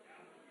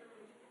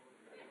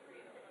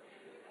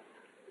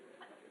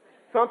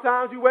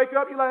 Sometimes you wake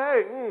up, you're like,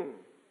 hey,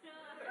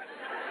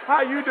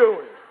 how you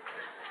doing?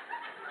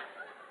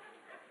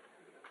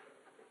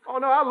 Oh,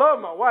 no, I love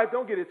my wife.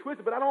 Don't get it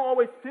twisted, but I don't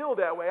always feel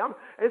that way.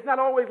 It's not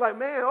always like,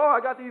 man, I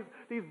got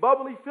these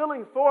bubbly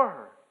feelings for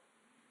her.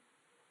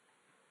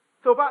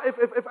 So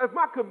if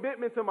my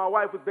commitment to my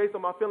wife was based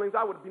on my feelings,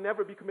 I would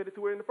never be committed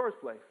to her in the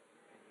first place.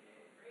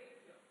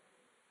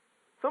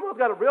 Some of us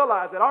got to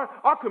realize that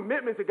our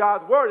commitment to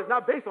God's Word is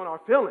not based on our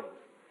feelings.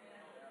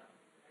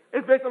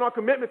 It's based on our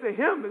commitment to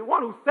Him, the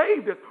one who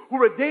saved us, who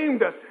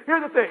redeemed us.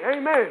 Here's the thing.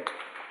 Amen.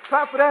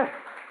 Clap for that.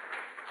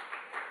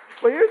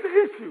 But here's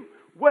the issue.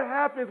 What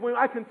happens when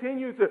I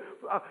continue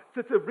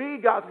to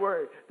read God's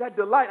Word? That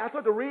delight. I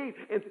start to read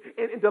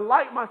and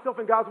delight myself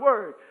in God's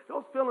Word.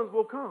 Those feelings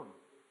will come.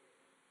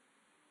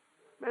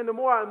 Man, the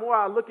more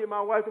I look at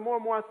my wife, the more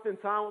and more I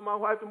spend time with my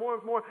wife, the more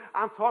and more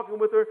I'm talking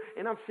with her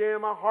and I'm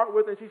sharing my heart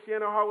with her and she's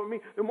sharing her heart with me,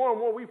 the more and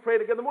more we pray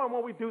together, the more and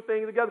more we do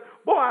things together.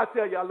 Boy, I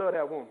tell you, I love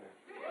that woman.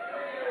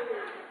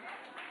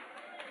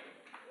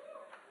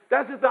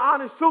 That's just the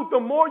honest truth. The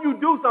more you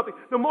do something,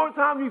 the more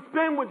time you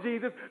spend with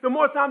Jesus, the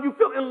more time you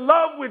feel in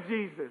love with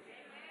Jesus.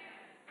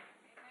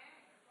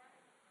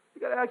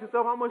 You got to ask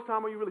yourself, how much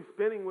time are you really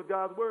spending with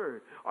God's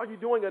Word? Are you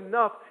doing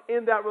enough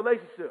in that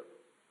relationship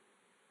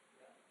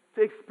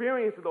to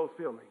experience those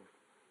feelings?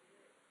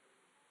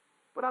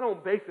 But I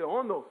don't base it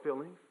on those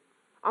feelings.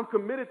 I'm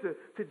committed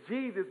to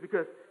Jesus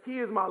because He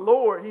is my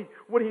Lord.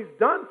 What He's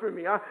done for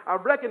me. I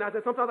recognize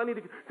that sometimes I need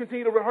to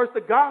continue to rehearse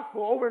the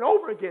gospel over and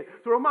over again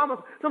to remind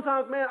myself.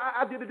 Sometimes, man,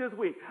 I did it this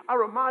week. I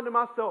reminded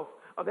myself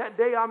of that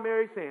day I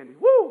married Sandy.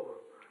 Woo!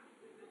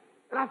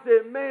 And I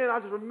said, man, I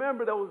just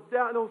remember those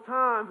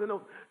times and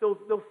those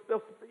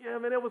yeah,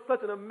 man, it was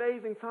such an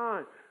amazing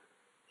time.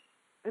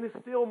 And it's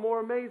still more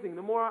amazing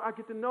the more I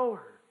get to know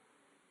her.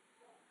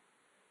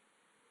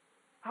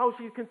 How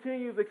she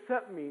continues to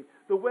accept me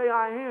the way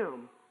I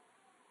am.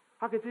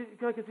 How she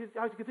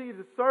continues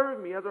to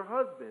serve me as her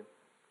husband.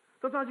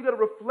 Sometimes you got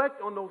to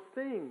reflect on those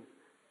things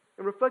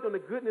and reflect on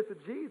the goodness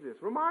of Jesus.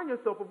 Remind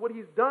yourself of what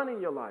He's done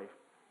in your life.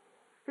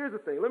 Here's the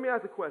thing. Let me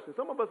ask a question.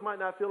 Some of us might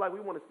not feel like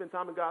we want to spend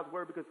time in God's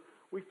Word because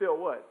we feel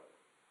what?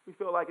 We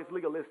feel like it's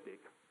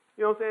legalistic.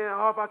 You know what I'm saying?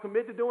 Oh, if I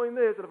commit to doing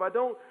this and if I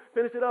don't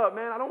finish it up,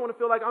 man, I don't want to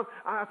feel like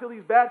I feel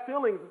these bad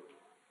feelings.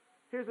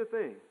 Here's the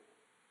thing.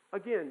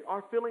 Again,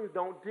 our feelings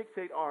don't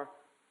dictate our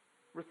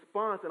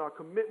response and our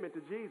commitment to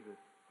Jesus.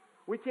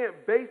 We can't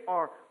base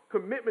our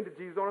commitment to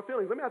Jesus on our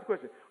feelings. Let me ask a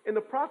question. In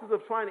the process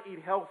of trying to eat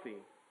healthy,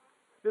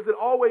 does it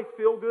always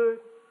feel good?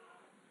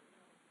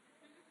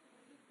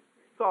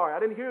 Sorry, I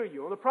didn't hear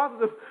you. In the process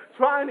of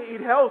trying to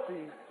eat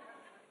healthy,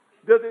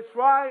 does it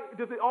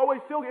always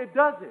feel good? It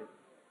doesn't.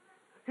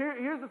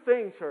 Here's the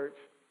thing, church.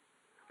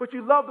 But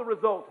you love the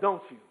results,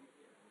 don't you?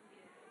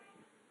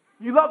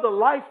 You love the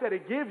life that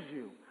it gives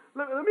you.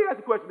 Let me ask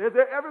you a question. Has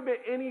there ever been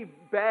any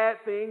bad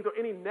things or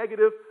any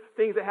negative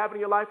things that happen in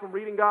your life from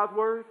reading God's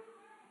Word?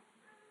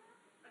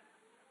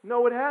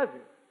 No, it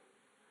hasn't.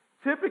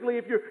 Typically,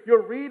 if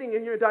you're reading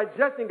and you're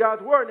digesting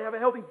God's word and have a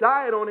healthy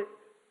diet on it,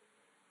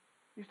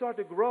 you start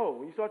to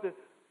grow. You start to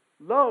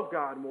love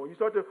God more. You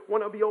start to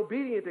want to be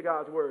obedient to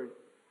God's word.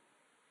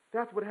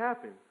 That's what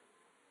happens.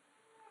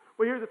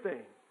 But here's the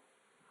thing.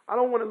 I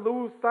don't want to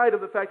lose sight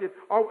of the fact that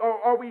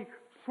are we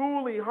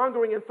truly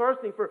hungering and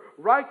thirsting for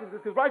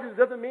righteousness? Because righteousness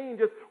doesn't mean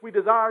just we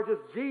desire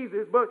just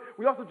Jesus, but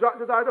we also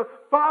desire to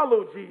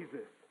follow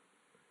Jesus.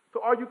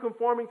 So are you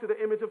conforming to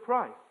the image of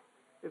Christ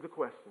is the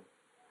question.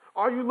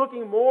 Are you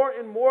looking more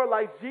and more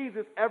like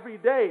Jesus every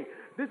day?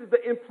 This is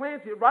the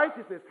implanted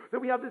righteousness, that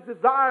we have this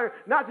desire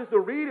not just to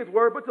read His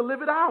word, but to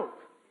live it out.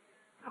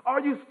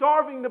 Are you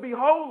starving to be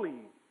holy?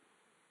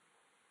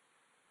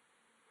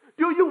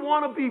 Do you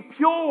want to be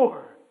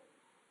pure?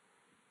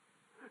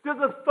 Does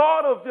the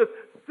thought of just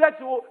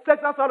sex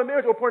outside of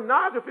marriage or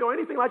pornography or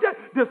anything like that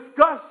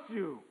disgust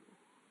you?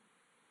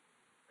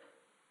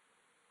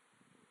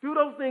 Do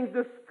those things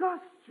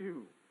disgust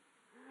you?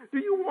 Do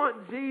you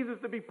want Jesus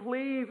to be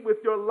pleased with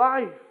your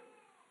life?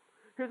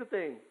 Here's the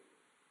thing.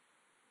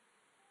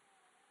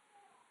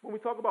 When we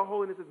talk about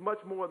holiness, it's much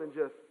more than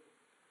just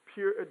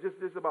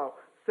just about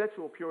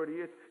sexual purity.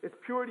 It's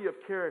purity of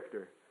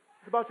character.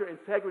 It's about your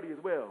integrity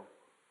as well.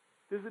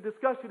 Does it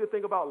disgust you to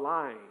think about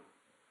lying?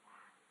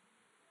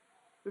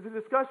 Does it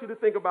disgust you to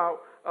think about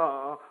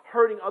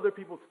hurting other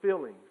people's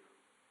feelings?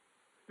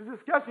 Does it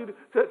disgust you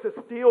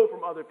to steal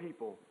from other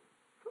people?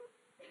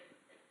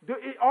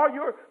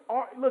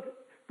 Look,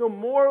 the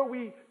more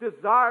we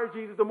desire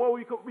Jesus, the more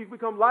we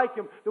become like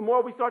Him, the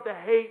more we start to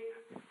hate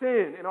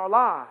sin in our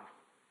lives.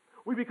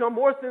 We become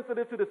more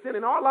sensitive to the sin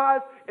in our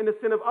lives and the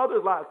sin of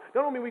others' lives.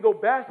 That don't mean we go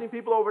bashing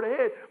people over the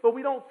head, but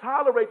we don't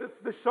tolerate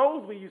the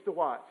shows we used to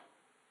watch.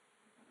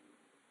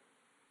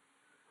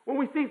 When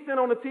we see sin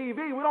on the TV,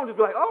 we don't just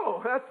be like,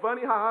 oh, that's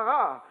funny, ha, ha,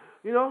 ha.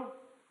 You know?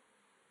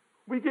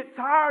 We get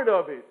tired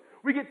of it.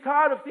 We get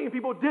tired of seeing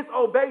people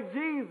disobey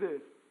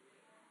Jesus.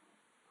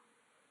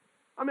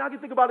 I mean, I can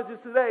think about it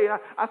just today.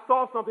 I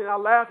saw something and I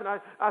laughed and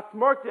I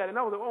smirked at it and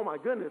I was like, oh my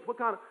goodness,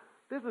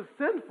 this is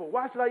sinful.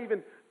 Why should I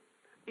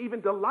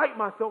even delight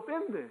myself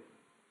in this?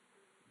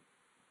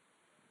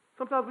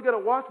 Sometimes we got to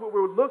watch what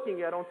we're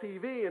looking at on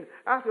TV and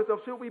ask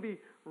ourselves, should we be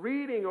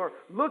reading or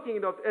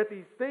looking at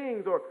these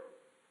things? Or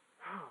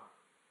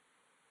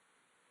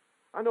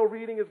I know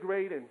reading is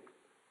great and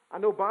I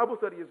know Bible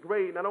study is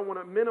great and I don't want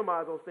to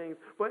minimize those things,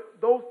 but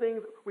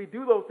we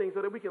do those things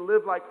so that we can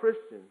live like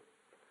Christians.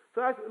 So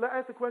I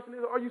ask the question,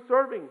 are you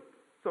serving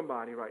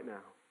somebody right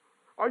now?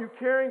 Are you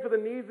caring for the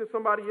needs of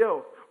somebody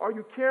else? Are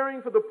you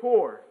caring for the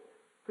poor?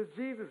 Because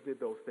Jesus did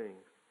those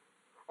things.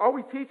 Are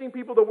we teaching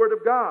people the Word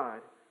of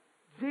God?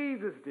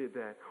 Jesus did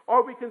that.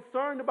 Are we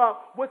concerned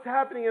about what's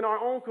happening in our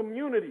own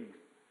communities?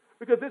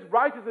 Because this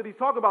righteousness that He's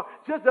talking about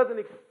just doesn't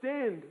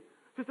extend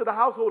just to the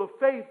household of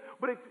faith,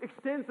 but it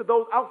extends to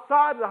those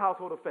outside of the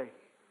household of faith.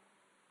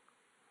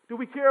 Do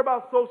we care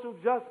about social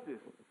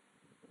justice?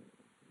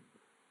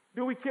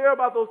 Do we care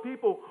about those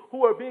people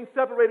who are being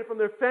separated from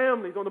their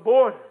families on the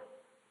border?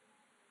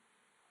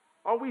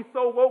 Are we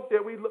so woke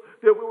that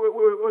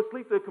we're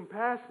asleep to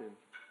compassion?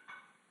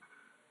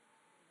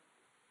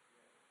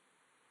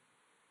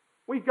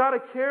 We got to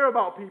care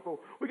about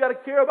people. We got to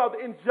care about the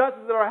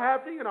injustices that are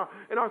happening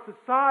in our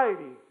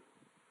society.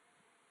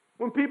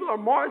 When people are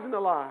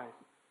marginalized,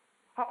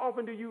 how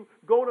often do you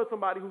go to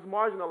somebody who's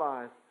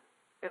marginalized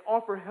and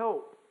offer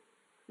help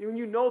when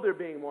you know they're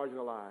being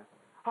marginalized?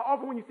 How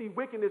often when you see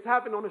wickedness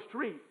happen on the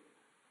street,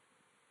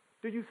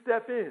 do you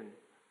step in?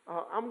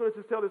 I'm going to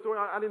just tell this story.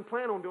 I didn't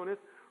plan on doing this.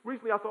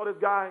 Recently, I saw this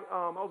guy.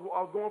 I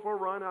was going for a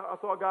run. I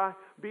saw a guy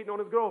beating on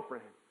his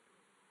girlfriend.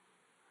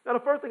 Now, the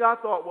first thing I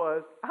thought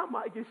was, I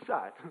might get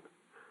shot.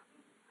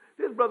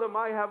 This brother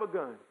might have a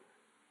gun.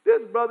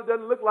 This brother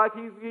doesn't look like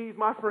he's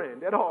my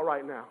friend at all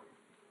right now.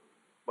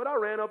 But I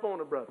ran up on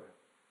the brother.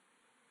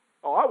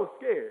 Oh, I was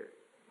scared.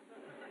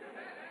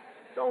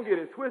 Don't get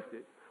it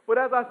twisted. But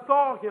as I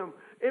saw him,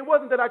 it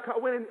wasn't that I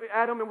went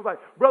at him and was like,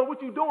 brother,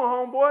 what you doing,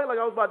 homeboy? Like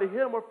I was about to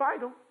hit him or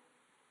fight him.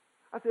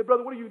 I said,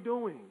 brother, what are you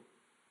doing?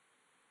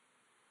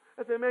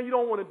 I said, man, you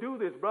don't want to do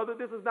this, brother.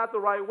 This is not the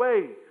right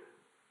way.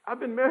 I've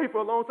been married for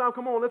a long time.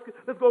 Come on,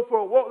 let's go for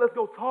a walk. Let's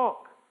go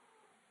talk.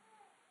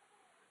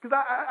 Because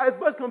as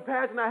much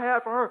compassion I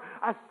had for her,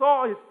 I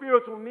saw his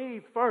spiritual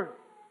needs first.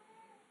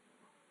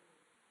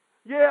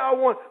 Yeah, I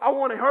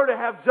wanted her to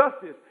have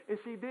justice. And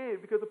she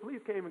did because the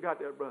police came and got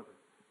that brother.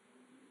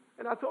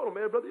 And I told him,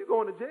 man, brother, you're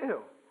going to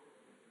jail.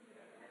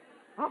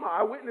 I'm an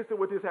eyewitness to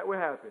what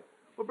happened.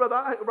 But brother,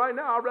 right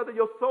now, I'd rather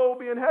your soul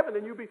be in heaven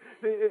than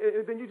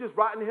you just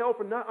rot in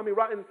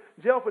rot in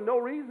jail for no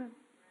reason.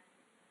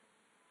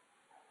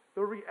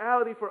 The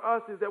reality for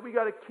us is that we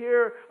got to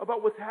care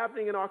about what's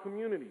happening in our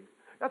communities.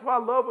 That's why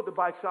I love what the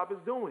bike shop is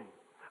doing.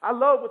 I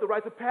love what the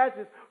Rites of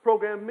Passage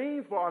program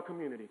means for our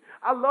community.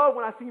 I love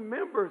when I see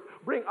members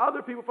bring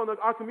other people from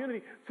our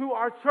community to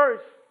our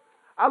church.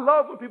 I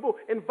love when people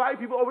invite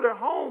people over their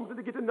homes and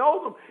to get to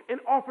know them and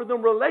offer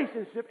them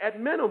relationship at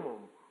minimum.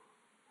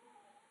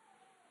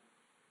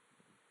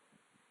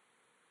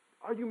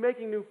 Are you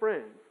making new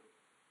friends?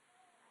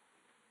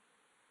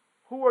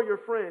 Who are your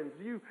friends?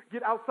 Do you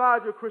get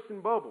outside your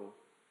Christian bubble?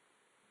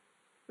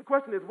 The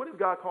question is, what is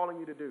God calling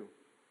you to do?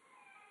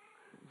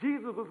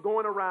 Jesus was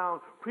going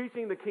around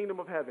preaching the kingdom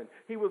of heaven.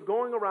 He was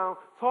going around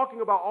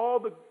talking about all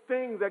the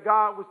things that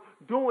God was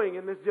doing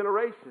in this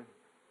generation.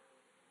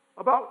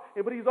 But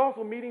he's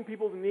also meeting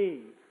people's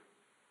needs.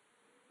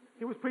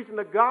 He was preaching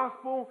the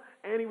gospel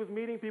and he was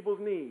meeting people's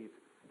needs.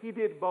 He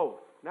did both,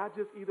 not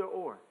just either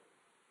or.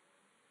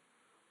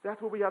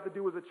 That's what we have to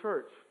do as a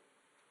church.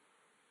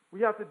 We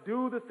have to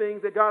do the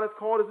things that God has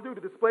called us to do, to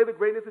display the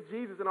greatness of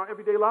Jesus in our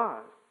everyday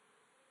lives.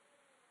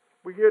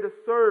 We're here to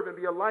serve and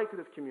be a light to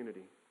this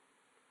community.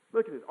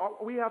 Look at this.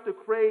 We have to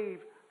crave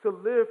to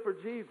live for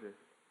Jesus.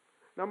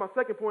 Now, my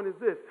second point is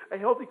this. A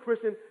healthy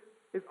Christian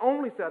is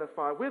only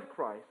satisfied with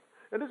Christ.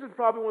 And this is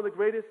probably one of the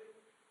greatest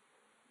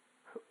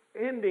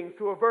endings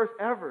to a verse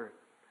ever.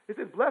 It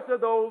says, blessed are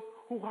those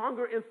who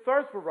hunger and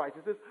thirst for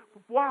righteousness.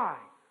 Why?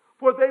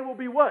 For they will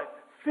be what?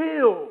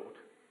 Filled.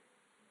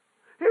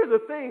 Here's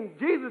the thing.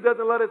 Jesus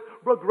doesn't let us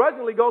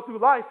begrudgingly go through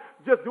life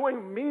just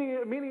doing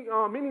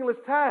meaningless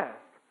tasks.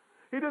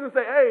 He doesn't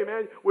say, hey,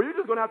 man, well, you're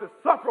just going to have to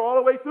suffer all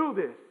the way through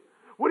this.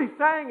 What he's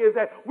saying is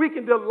that we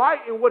can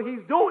delight in what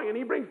he's doing, and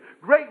he brings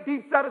great,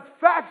 deep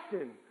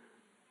satisfaction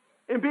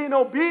in being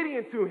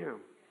obedient to him,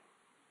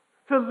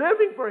 to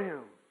living for him.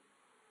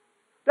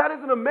 That is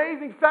an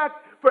amazing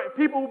fact for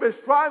people who've been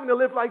striving to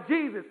live like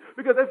Jesus,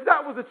 because if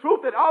that was the truth,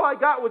 that all I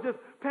got was just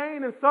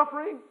pain and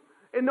suffering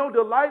and no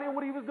delight in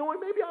what he was doing,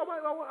 maybe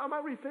I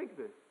might rethink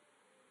this.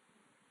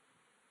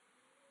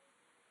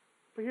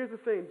 But here's the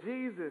thing.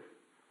 Jesus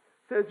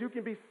says you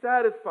can be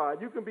satisfied,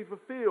 you can be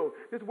fulfilled.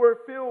 This word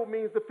 "fill"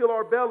 means to fill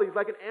our bellies,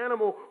 like an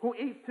animal who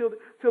eats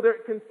till they're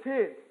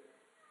content,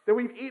 that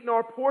we've eaten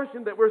our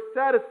portion, that we're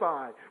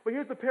satisfied. But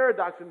here's the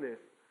paradox in this.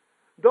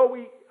 Though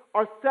we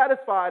are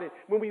satisfied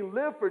when we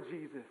live for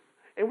Jesus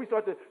and we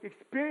start to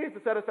experience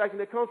the satisfaction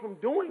that comes from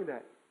doing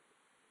that,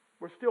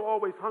 we're still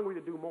always hungry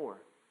to do more.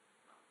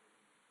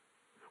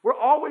 We're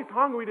always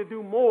hungry to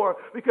do more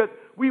because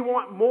we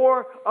want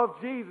more of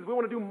Jesus. We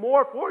want to do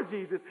more for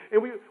Jesus.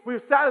 And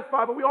we're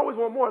satisfied, but we always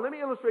want more. Let me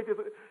illustrate this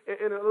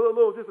in a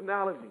little just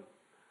analogy.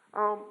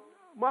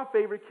 My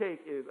favorite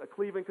cake is a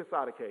Cleveland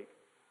cassata cake.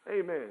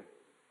 Amen.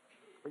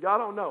 Y'all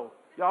don't know.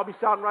 Y'all be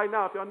shouting right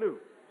now if y'all knew.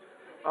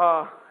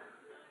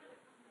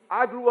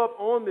 I grew up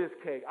on this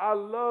cake. I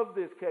love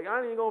this cake.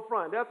 I ain't going to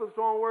front. That's a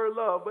strong word,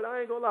 love, but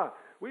I ain't going to lie.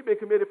 We've been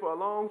committed for a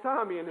long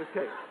time, me and this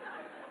cake.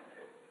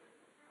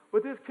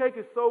 But this cake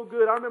is so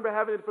good. I remember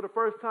having it for the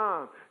first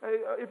time. Hey,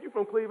 if you're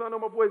from Cleveland, I know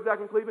my boy Zach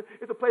from Cleveland.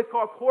 It's a place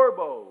called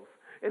Corbo's.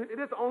 And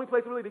it's the only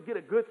place really to get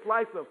a good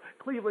slice of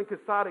Cleveland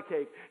cassata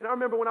cake. And I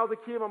remember when I was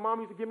a kid, my mom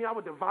used to give me, I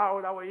would devour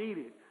it, I would eat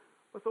it.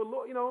 But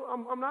so, you know,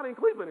 I'm not in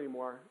Cleveland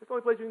anymore. It's the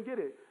only place you can get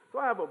it. So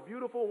I have a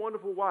beautiful,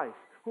 wonderful wife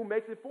who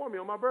makes it for me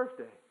on my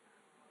birthday.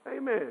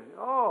 Amen.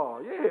 Oh,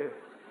 yeah.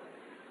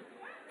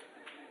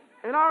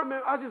 And I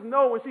remember, I just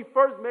know when she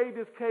first made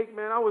this cake,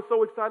 man, I was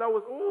so excited.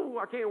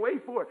 I can't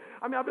wait for it.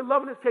 I mean, I've been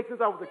loving this cake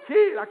since I was a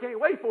kid. I can't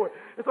wait for it.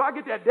 And so I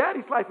get that daddy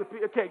slice of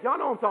cake. Y'all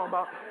know what I'm talking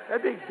about.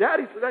 That big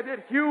daddy, that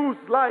huge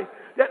slice,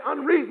 that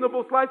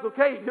unreasonable slice of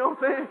cake. You know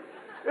what I'm saying?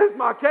 It's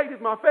my cake.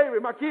 It's my favorite.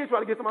 My kids try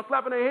to get some. I'm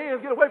slapping their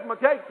hands. Get away from my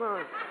cake,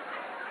 son.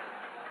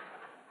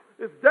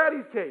 It's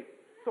daddy's cake.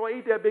 So I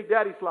eat that big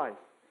daddy slice.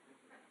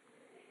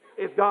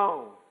 It's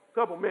gone.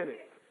 Couple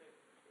minutes.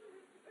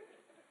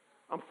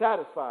 I'm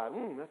satisfied.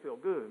 That feels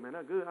good, man.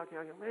 That's good.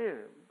 Man,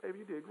 baby,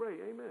 you did great.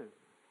 Amen.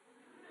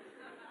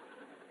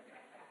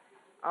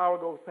 Hour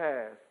goes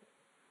past.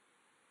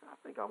 I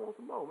think I want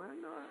some more, man.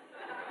 You know,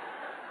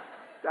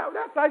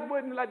 that slice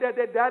wasn't like that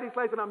daddy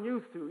slice that I'm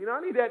used to. You know,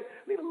 I need a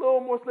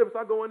little more sliver. So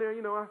I go in there,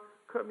 you know, I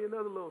cut me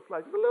another little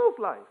slice. Just a little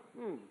slice.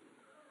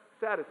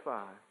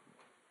 Satisfied.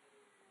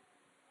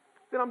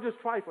 Then I'm just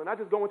trifling. I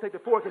just go and take the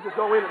fork and just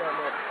go into that,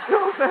 man. You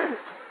know what I'm saying?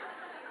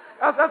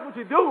 That's what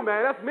you do,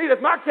 man. That's me.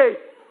 That's my cake.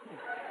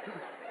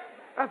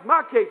 That's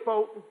my cake,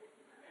 folks.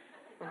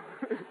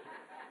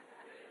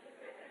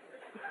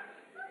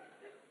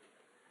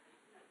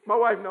 My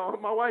wife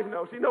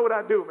knows. She know what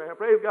I do, man.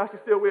 Praise God, she's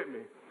still with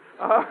me.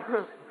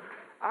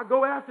 I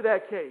go after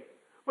that cake.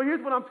 But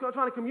here's what I'm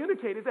trying to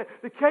communicate is that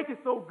the cake is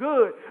so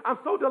good. I'm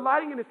so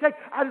delighting in this cake.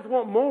 I just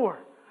want more.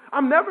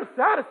 I'm never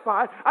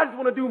satisfied. I just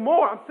want to do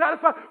more. I'm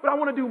satisfied, but I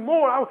want to do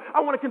more. I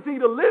want to continue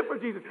to live for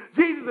Jesus.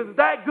 Jesus is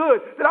that good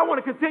that I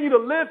want to continue to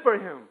live for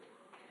him.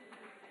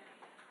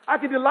 I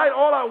can delight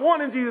all I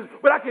want in Jesus,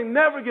 but I can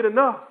never get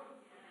enough.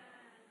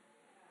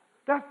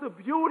 That's the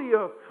beauty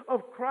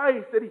of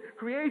Christ, that he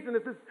creates in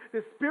us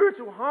this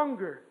spiritual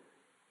hunger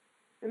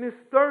and this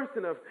thirst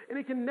in us, and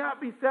it cannot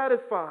be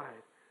satisfied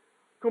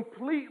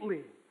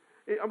completely.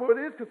 It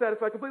is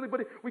satisfied completely,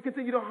 but we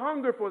continue to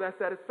hunger for that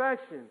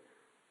satisfaction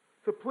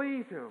to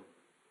please him.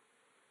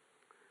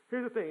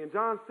 Here's the thing. In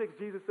John 6,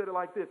 Jesus said it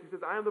like this. He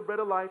says, I am the bread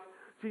of life.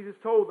 Jesus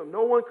told them,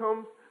 no one who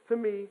comes to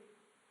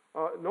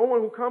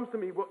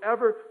me will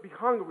ever be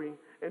hungry,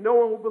 and no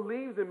one who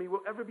believes in me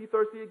will ever be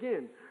thirsty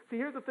again. See,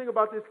 here's the thing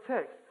about this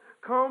text.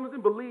 Comes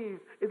and believes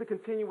is a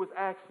continuous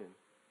action.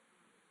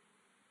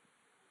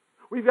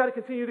 We've got to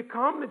continue to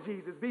come to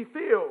Jesus, be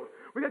filled.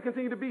 We've got to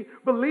continue to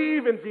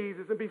believe in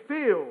Jesus and be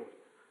filled.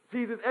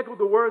 Jesus echoed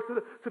the words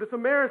to the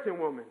Samaritan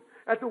woman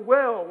at the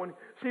well when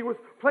she was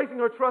placing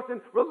her trust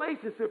in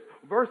relationships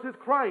versus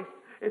Christ.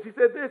 And she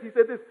said this, he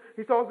said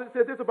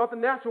this about the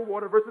natural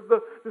water versus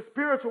the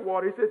spiritual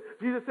water.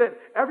 Jesus said,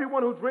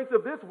 everyone who drinks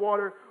of this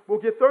water will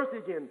get thirsty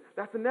again.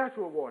 That's the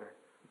natural water.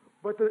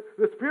 But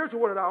the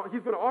spiritual water now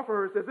he's going to offer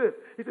her says this.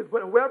 He says,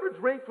 but whoever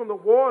drinks from the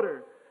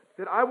water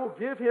that I will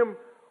give him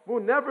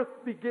will never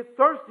get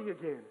thirsty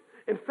again.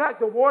 In fact,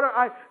 the water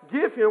I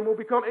give him will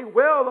become a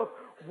well of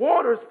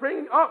water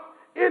springing up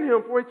in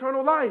him for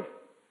eternal life.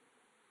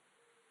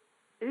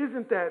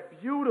 Isn't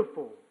that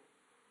beautiful?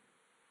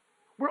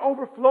 We're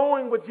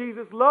overflowing with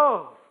Jesus'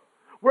 love.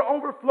 We're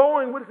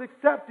overflowing with his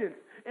acceptance.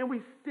 And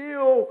we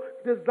still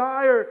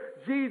desire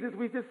Jesus.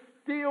 We just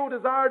still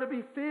desire to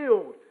be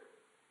filled.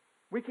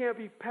 We can't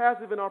be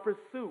passive in our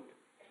pursuit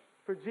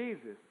for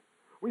Jesus.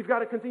 We've got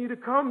to continue to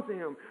come to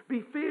him,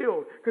 be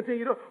filled,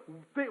 continue to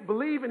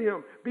believe in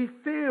him, be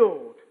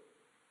filled.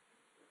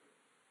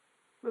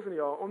 Listen,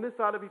 y'all, on this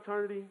side of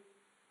eternity,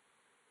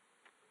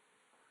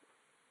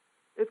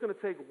 it's going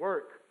to take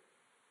work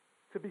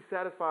to be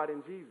satisfied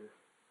in Jesus.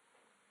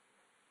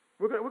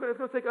 It's going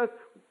to take us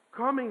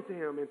coming to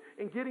him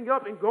and getting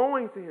up and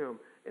going to him.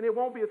 And it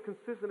won't be as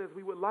consistent as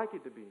we would like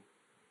it to be.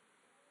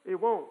 It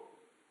won't.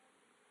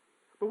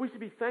 But we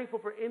should be thankful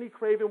for any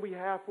craving we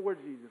have for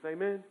Jesus.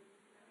 Amen?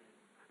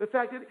 The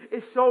fact that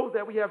it shows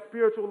that we have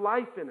spiritual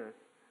life in us.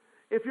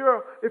 If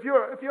you're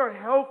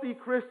a healthy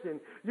Christian,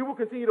 you will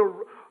continue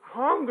to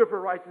hunger for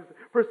righteousness,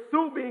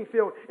 pursue being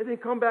filled, and then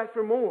come back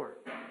for more.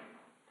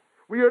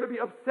 We are to be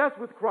obsessed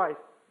with Christ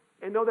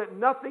and know that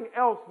nothing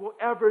else will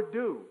ever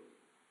do.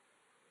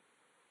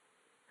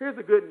 Here's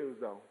the good news,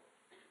 though,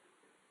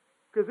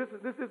 because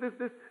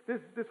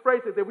this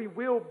phrase says that we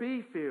will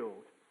be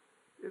filled.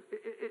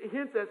 It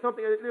hints at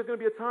something. There's going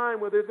to be a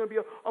time where there's going to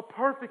be a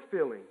perfect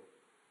filling.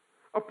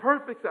 A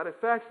perfect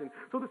satisfaction.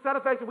 So the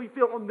satisfaction we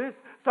feel on this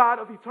side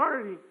of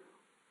eternity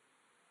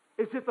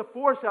is just a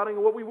foreshadowing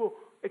of what we will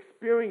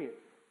experience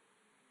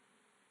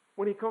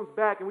when he comes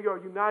back and we are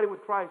united with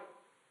Christ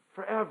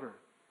forever.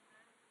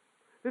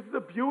 This is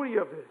the beauty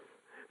of this.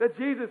 That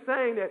Jesus is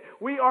saying that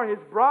we are his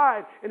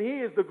bride and he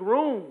is the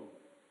groom.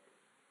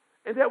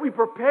 And that we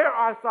prepare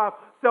ourselves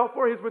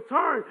for his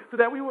return so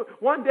that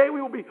one day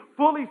we will be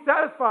fully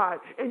satisfied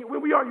and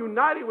when we are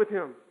united with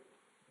him.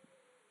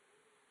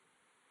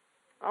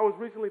 I was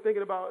recently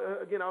thinking about,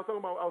 I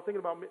was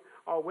thinking about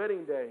our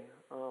wedding day,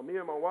 me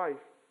and my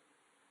wife.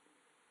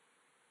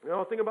 And I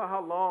was thinking about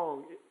how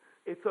long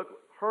it took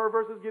her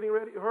versus getting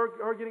ready,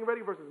 her getting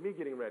ready versus me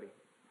getting ready.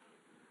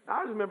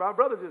 I just remember our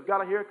brother just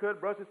got a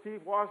haircut, brushed his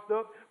teeth, washed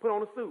up, put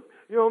on a suit.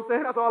 You know what I'm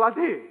saying? That's all I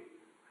did.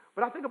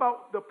 But I think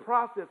about the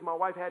process my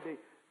wife had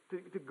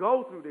to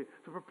go through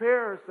to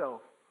prepare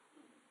herself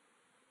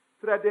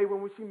to that day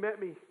when she met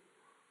me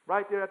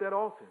right there at that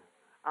altar.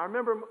 I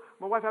remember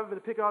my wife having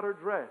to pick out her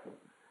dress,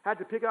 had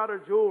to pick out her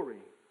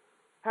jewelry,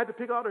 had to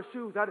pick out her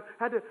shoes,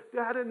 had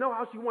to know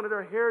how she wanted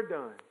her hair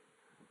done.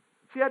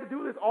 She had to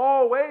do this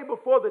all way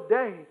before the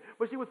day,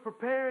 but she was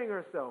preparing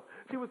herself.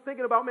 She was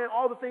thinking about,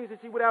 all the things that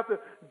she would have to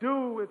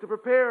do and to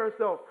prepare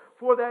herself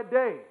for that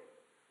day.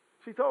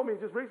 She told me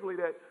just recently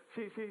that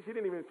she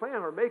didn't even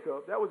plan her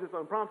makeup. That was just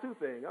an impromptu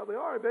thing. I was like,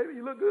 all right, baby,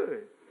 you look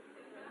good.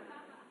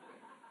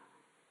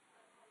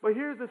 But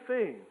here's the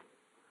thing.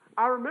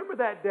 I remember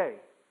that day,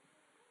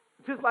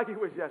 just like it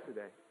was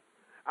yesterday.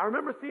 I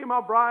remember seeing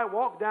my bride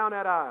walk down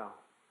that aisle,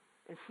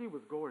 and she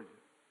was gorgeous.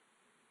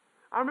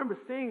 I remember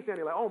seeing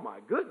Sandy like, oh my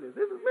goodness,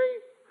 this is me?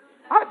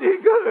 I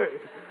did good.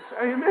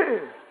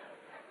 Amen.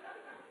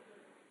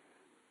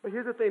 But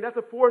here's the thing, that's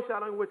a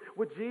foreshadowing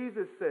what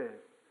Jesus says.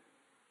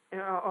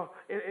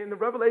 In the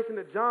revelation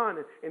of John,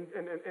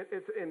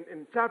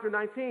 in chapter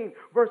 19,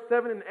 verse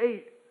 7 and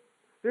 8,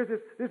 there's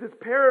this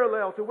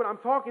parallel to what I'm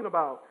talking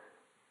about.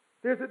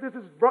 There's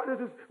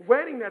this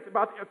wedding that's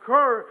about to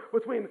occur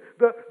between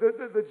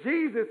the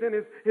Jesus and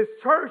his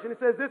church. And it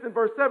says this in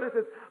verse 7. It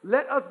says,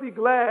 let us be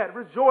glad,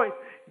 rejoice,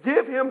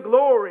 give him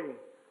glory.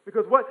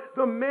 Because what?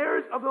 The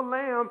marriage of the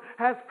Lamb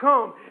has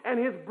come,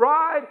 and his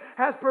bride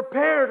has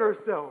prepared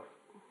herself.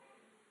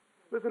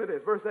 Listen to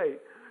this, verse 8.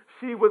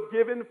 She was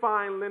given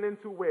fine linen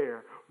to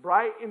wear,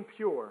 bright and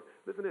pure.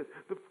 Listen to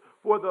this.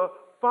 For the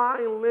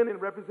fine linen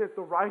represents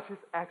the righteous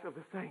acts of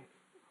the saints.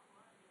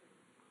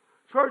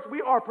 Church,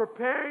 we are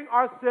preparing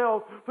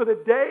ourselves for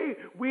the day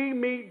we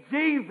meet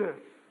Jesus.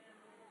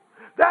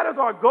 That is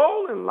our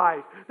goal in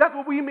life. That's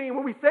what we mean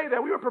when we say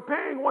that. We are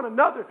preparing one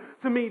another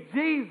to meet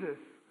Jesus.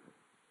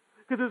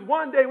 Because there's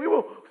one day we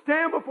will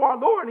stand before our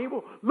Lord and he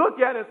will look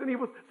at us and he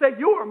will say,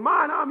 you are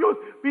mine, I'm yours.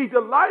 Be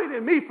delighted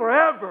in me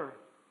forever.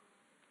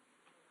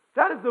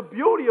 That is the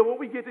beauty of what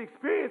we get to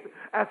experience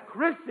as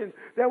Christians,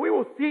 that we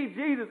will see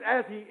Jesus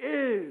as he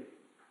is.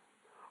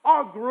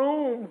 Our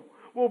groom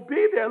will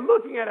be there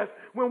looking at us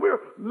when we're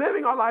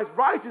living our lives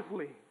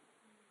righteously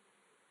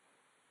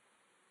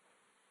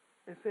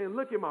and saying,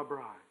 look at my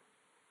bride.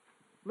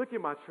 Look at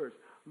my church.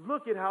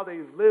 Look at how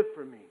they've lived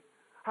for me.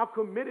 how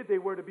committed they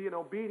were to being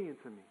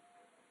obedient to me.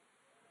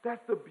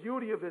 That's the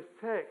beauty of this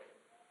text.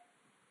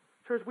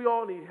 Church, we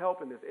all need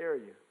help in this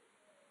area.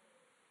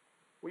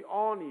 We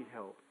all need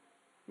help.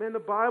 Man, the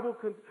Bible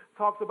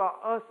talks about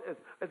us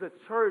as a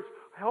church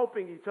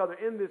helping each other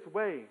in this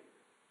way.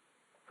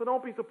 So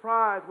don't be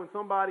surprised when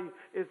somebody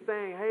is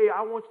saying, hey,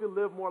 I want you to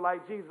live more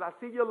like Jesus. I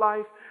see your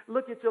life.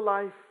 Look at your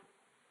life.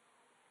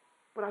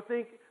 But I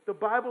think the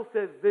Bible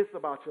says this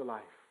about your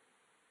life.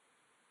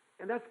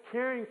 And that's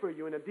caring for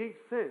you in a deep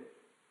sense.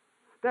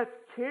 That's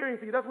caring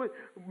for you. That's what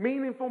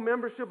meaningful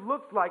membership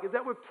looks like, is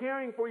that we're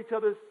caring for each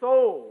other's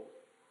souls.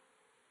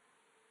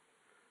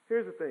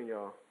 Here's the thing,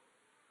 y'all.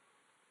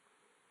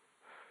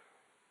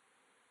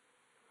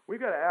 We've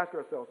got to ask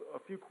ourselves a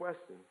few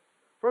questions.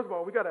 First of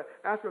all, we've got to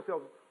ask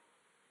ourselves,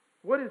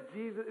 what is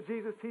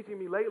Jesus teaching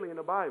me lately in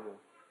the Bible?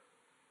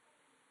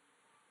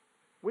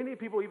 We need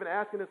people even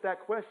asking us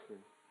that question.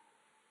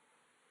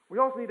 We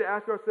also need to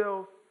ask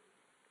ourselves,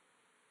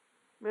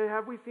 man,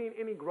 have we seen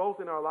any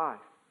growth in our life?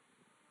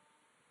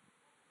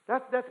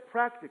 That's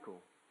practical.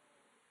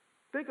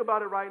 Think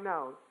about it right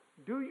now.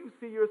 Do you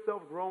see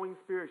yourself growing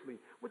spiritually?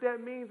 What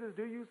that means is,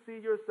 do you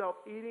see yourself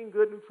eating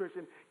good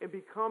nutrition and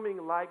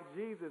becoming like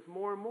Jesus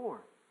more and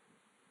more?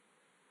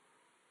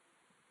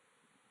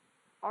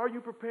 Are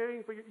you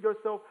preparing for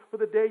yourself for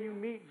the day you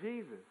meet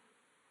Jesus?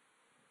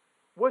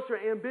 What's your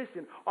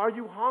ambition? Are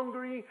you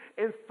hungry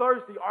and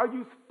thirsty? Are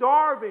you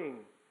starving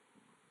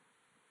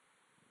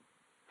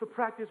to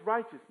practice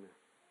righteousness?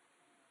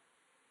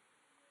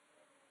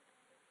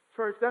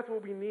 Church, that's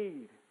what we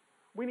need.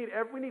 We need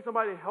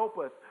somebody to help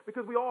us,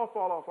 because we all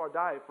fall off our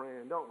diet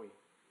plan, don't we?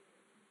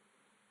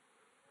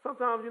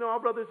 Sometimes, our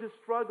brother's just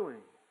struggling.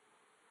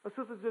 Our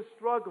sister's just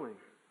struggling.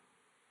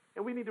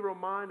 And we need to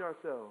remind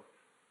ourselves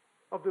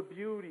of the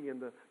beauty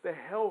and the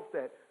health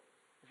that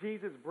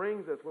Jesus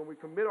brings us when we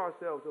commit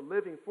ourselves to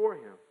living for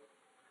Him.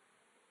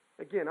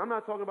 Again, I'm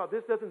not talking about,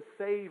 this doesn't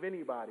save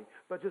anybody,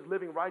 but just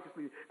living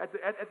righteously. At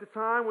the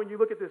time when you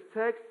look at this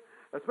text,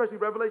 especially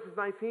Revelation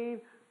 19,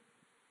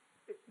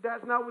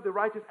 that's not what the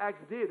righteous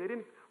acts did. They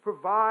didn't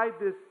provide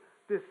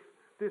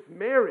this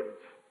marriage.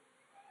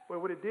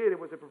 But what it did, it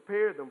was to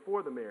prepare them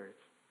for the marriage.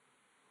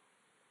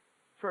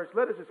 Church,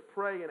 let us just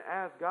pray and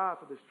ask God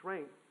for the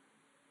strength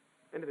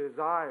and the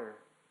desire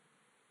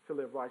to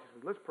live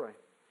righteously. Let's pray.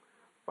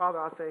 Father,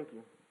 I thank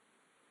you.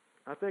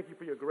 I thank you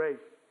for your grace.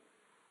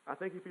 I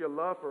thank you for your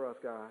love for us,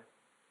 God.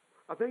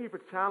 I thank you for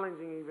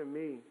challenging even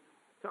me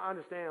to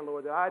understand,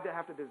 Lord, that I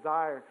have to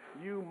desire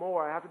you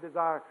more. I have to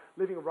desire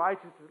living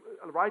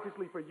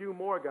righteously for you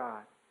more,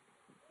 God.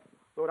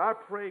 Lord, I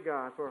pray,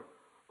 God, for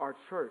our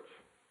church.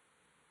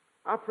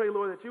 I pray,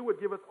 Lord, that you would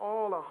give us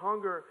all a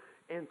hunger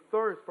and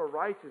thirst for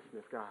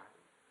righteousness, God.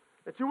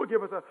 That you would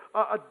give us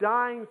a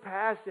dying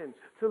passion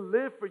to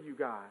live for you,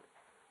 God.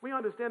 We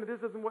understand that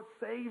this isn't what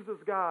saves us,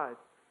 God.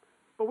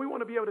 But we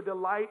want to be able to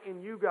delight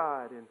in you,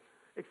 God, and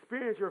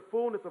experience your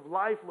fullness of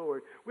life,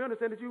 Lord. We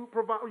understand that you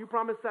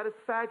promise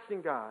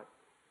satisfaction, God.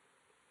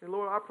 And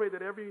Lord, I pray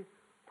that every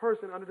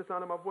person under the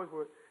sound of my voice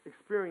will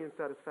experience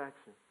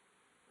satisfaction.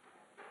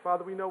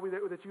 Father, we know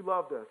that you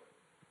loved us,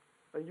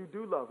 and you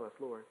do love us,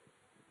 Lord,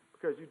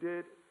 because you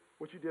did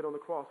what you did on the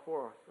cross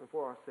for us and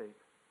for our sake.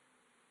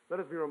 Let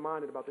us be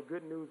reminded about the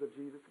good news of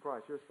Jesus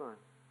Christ, your Son,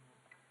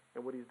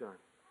 and what He's done.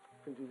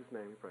 In Jesus'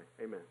 name we pray.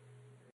 Amen.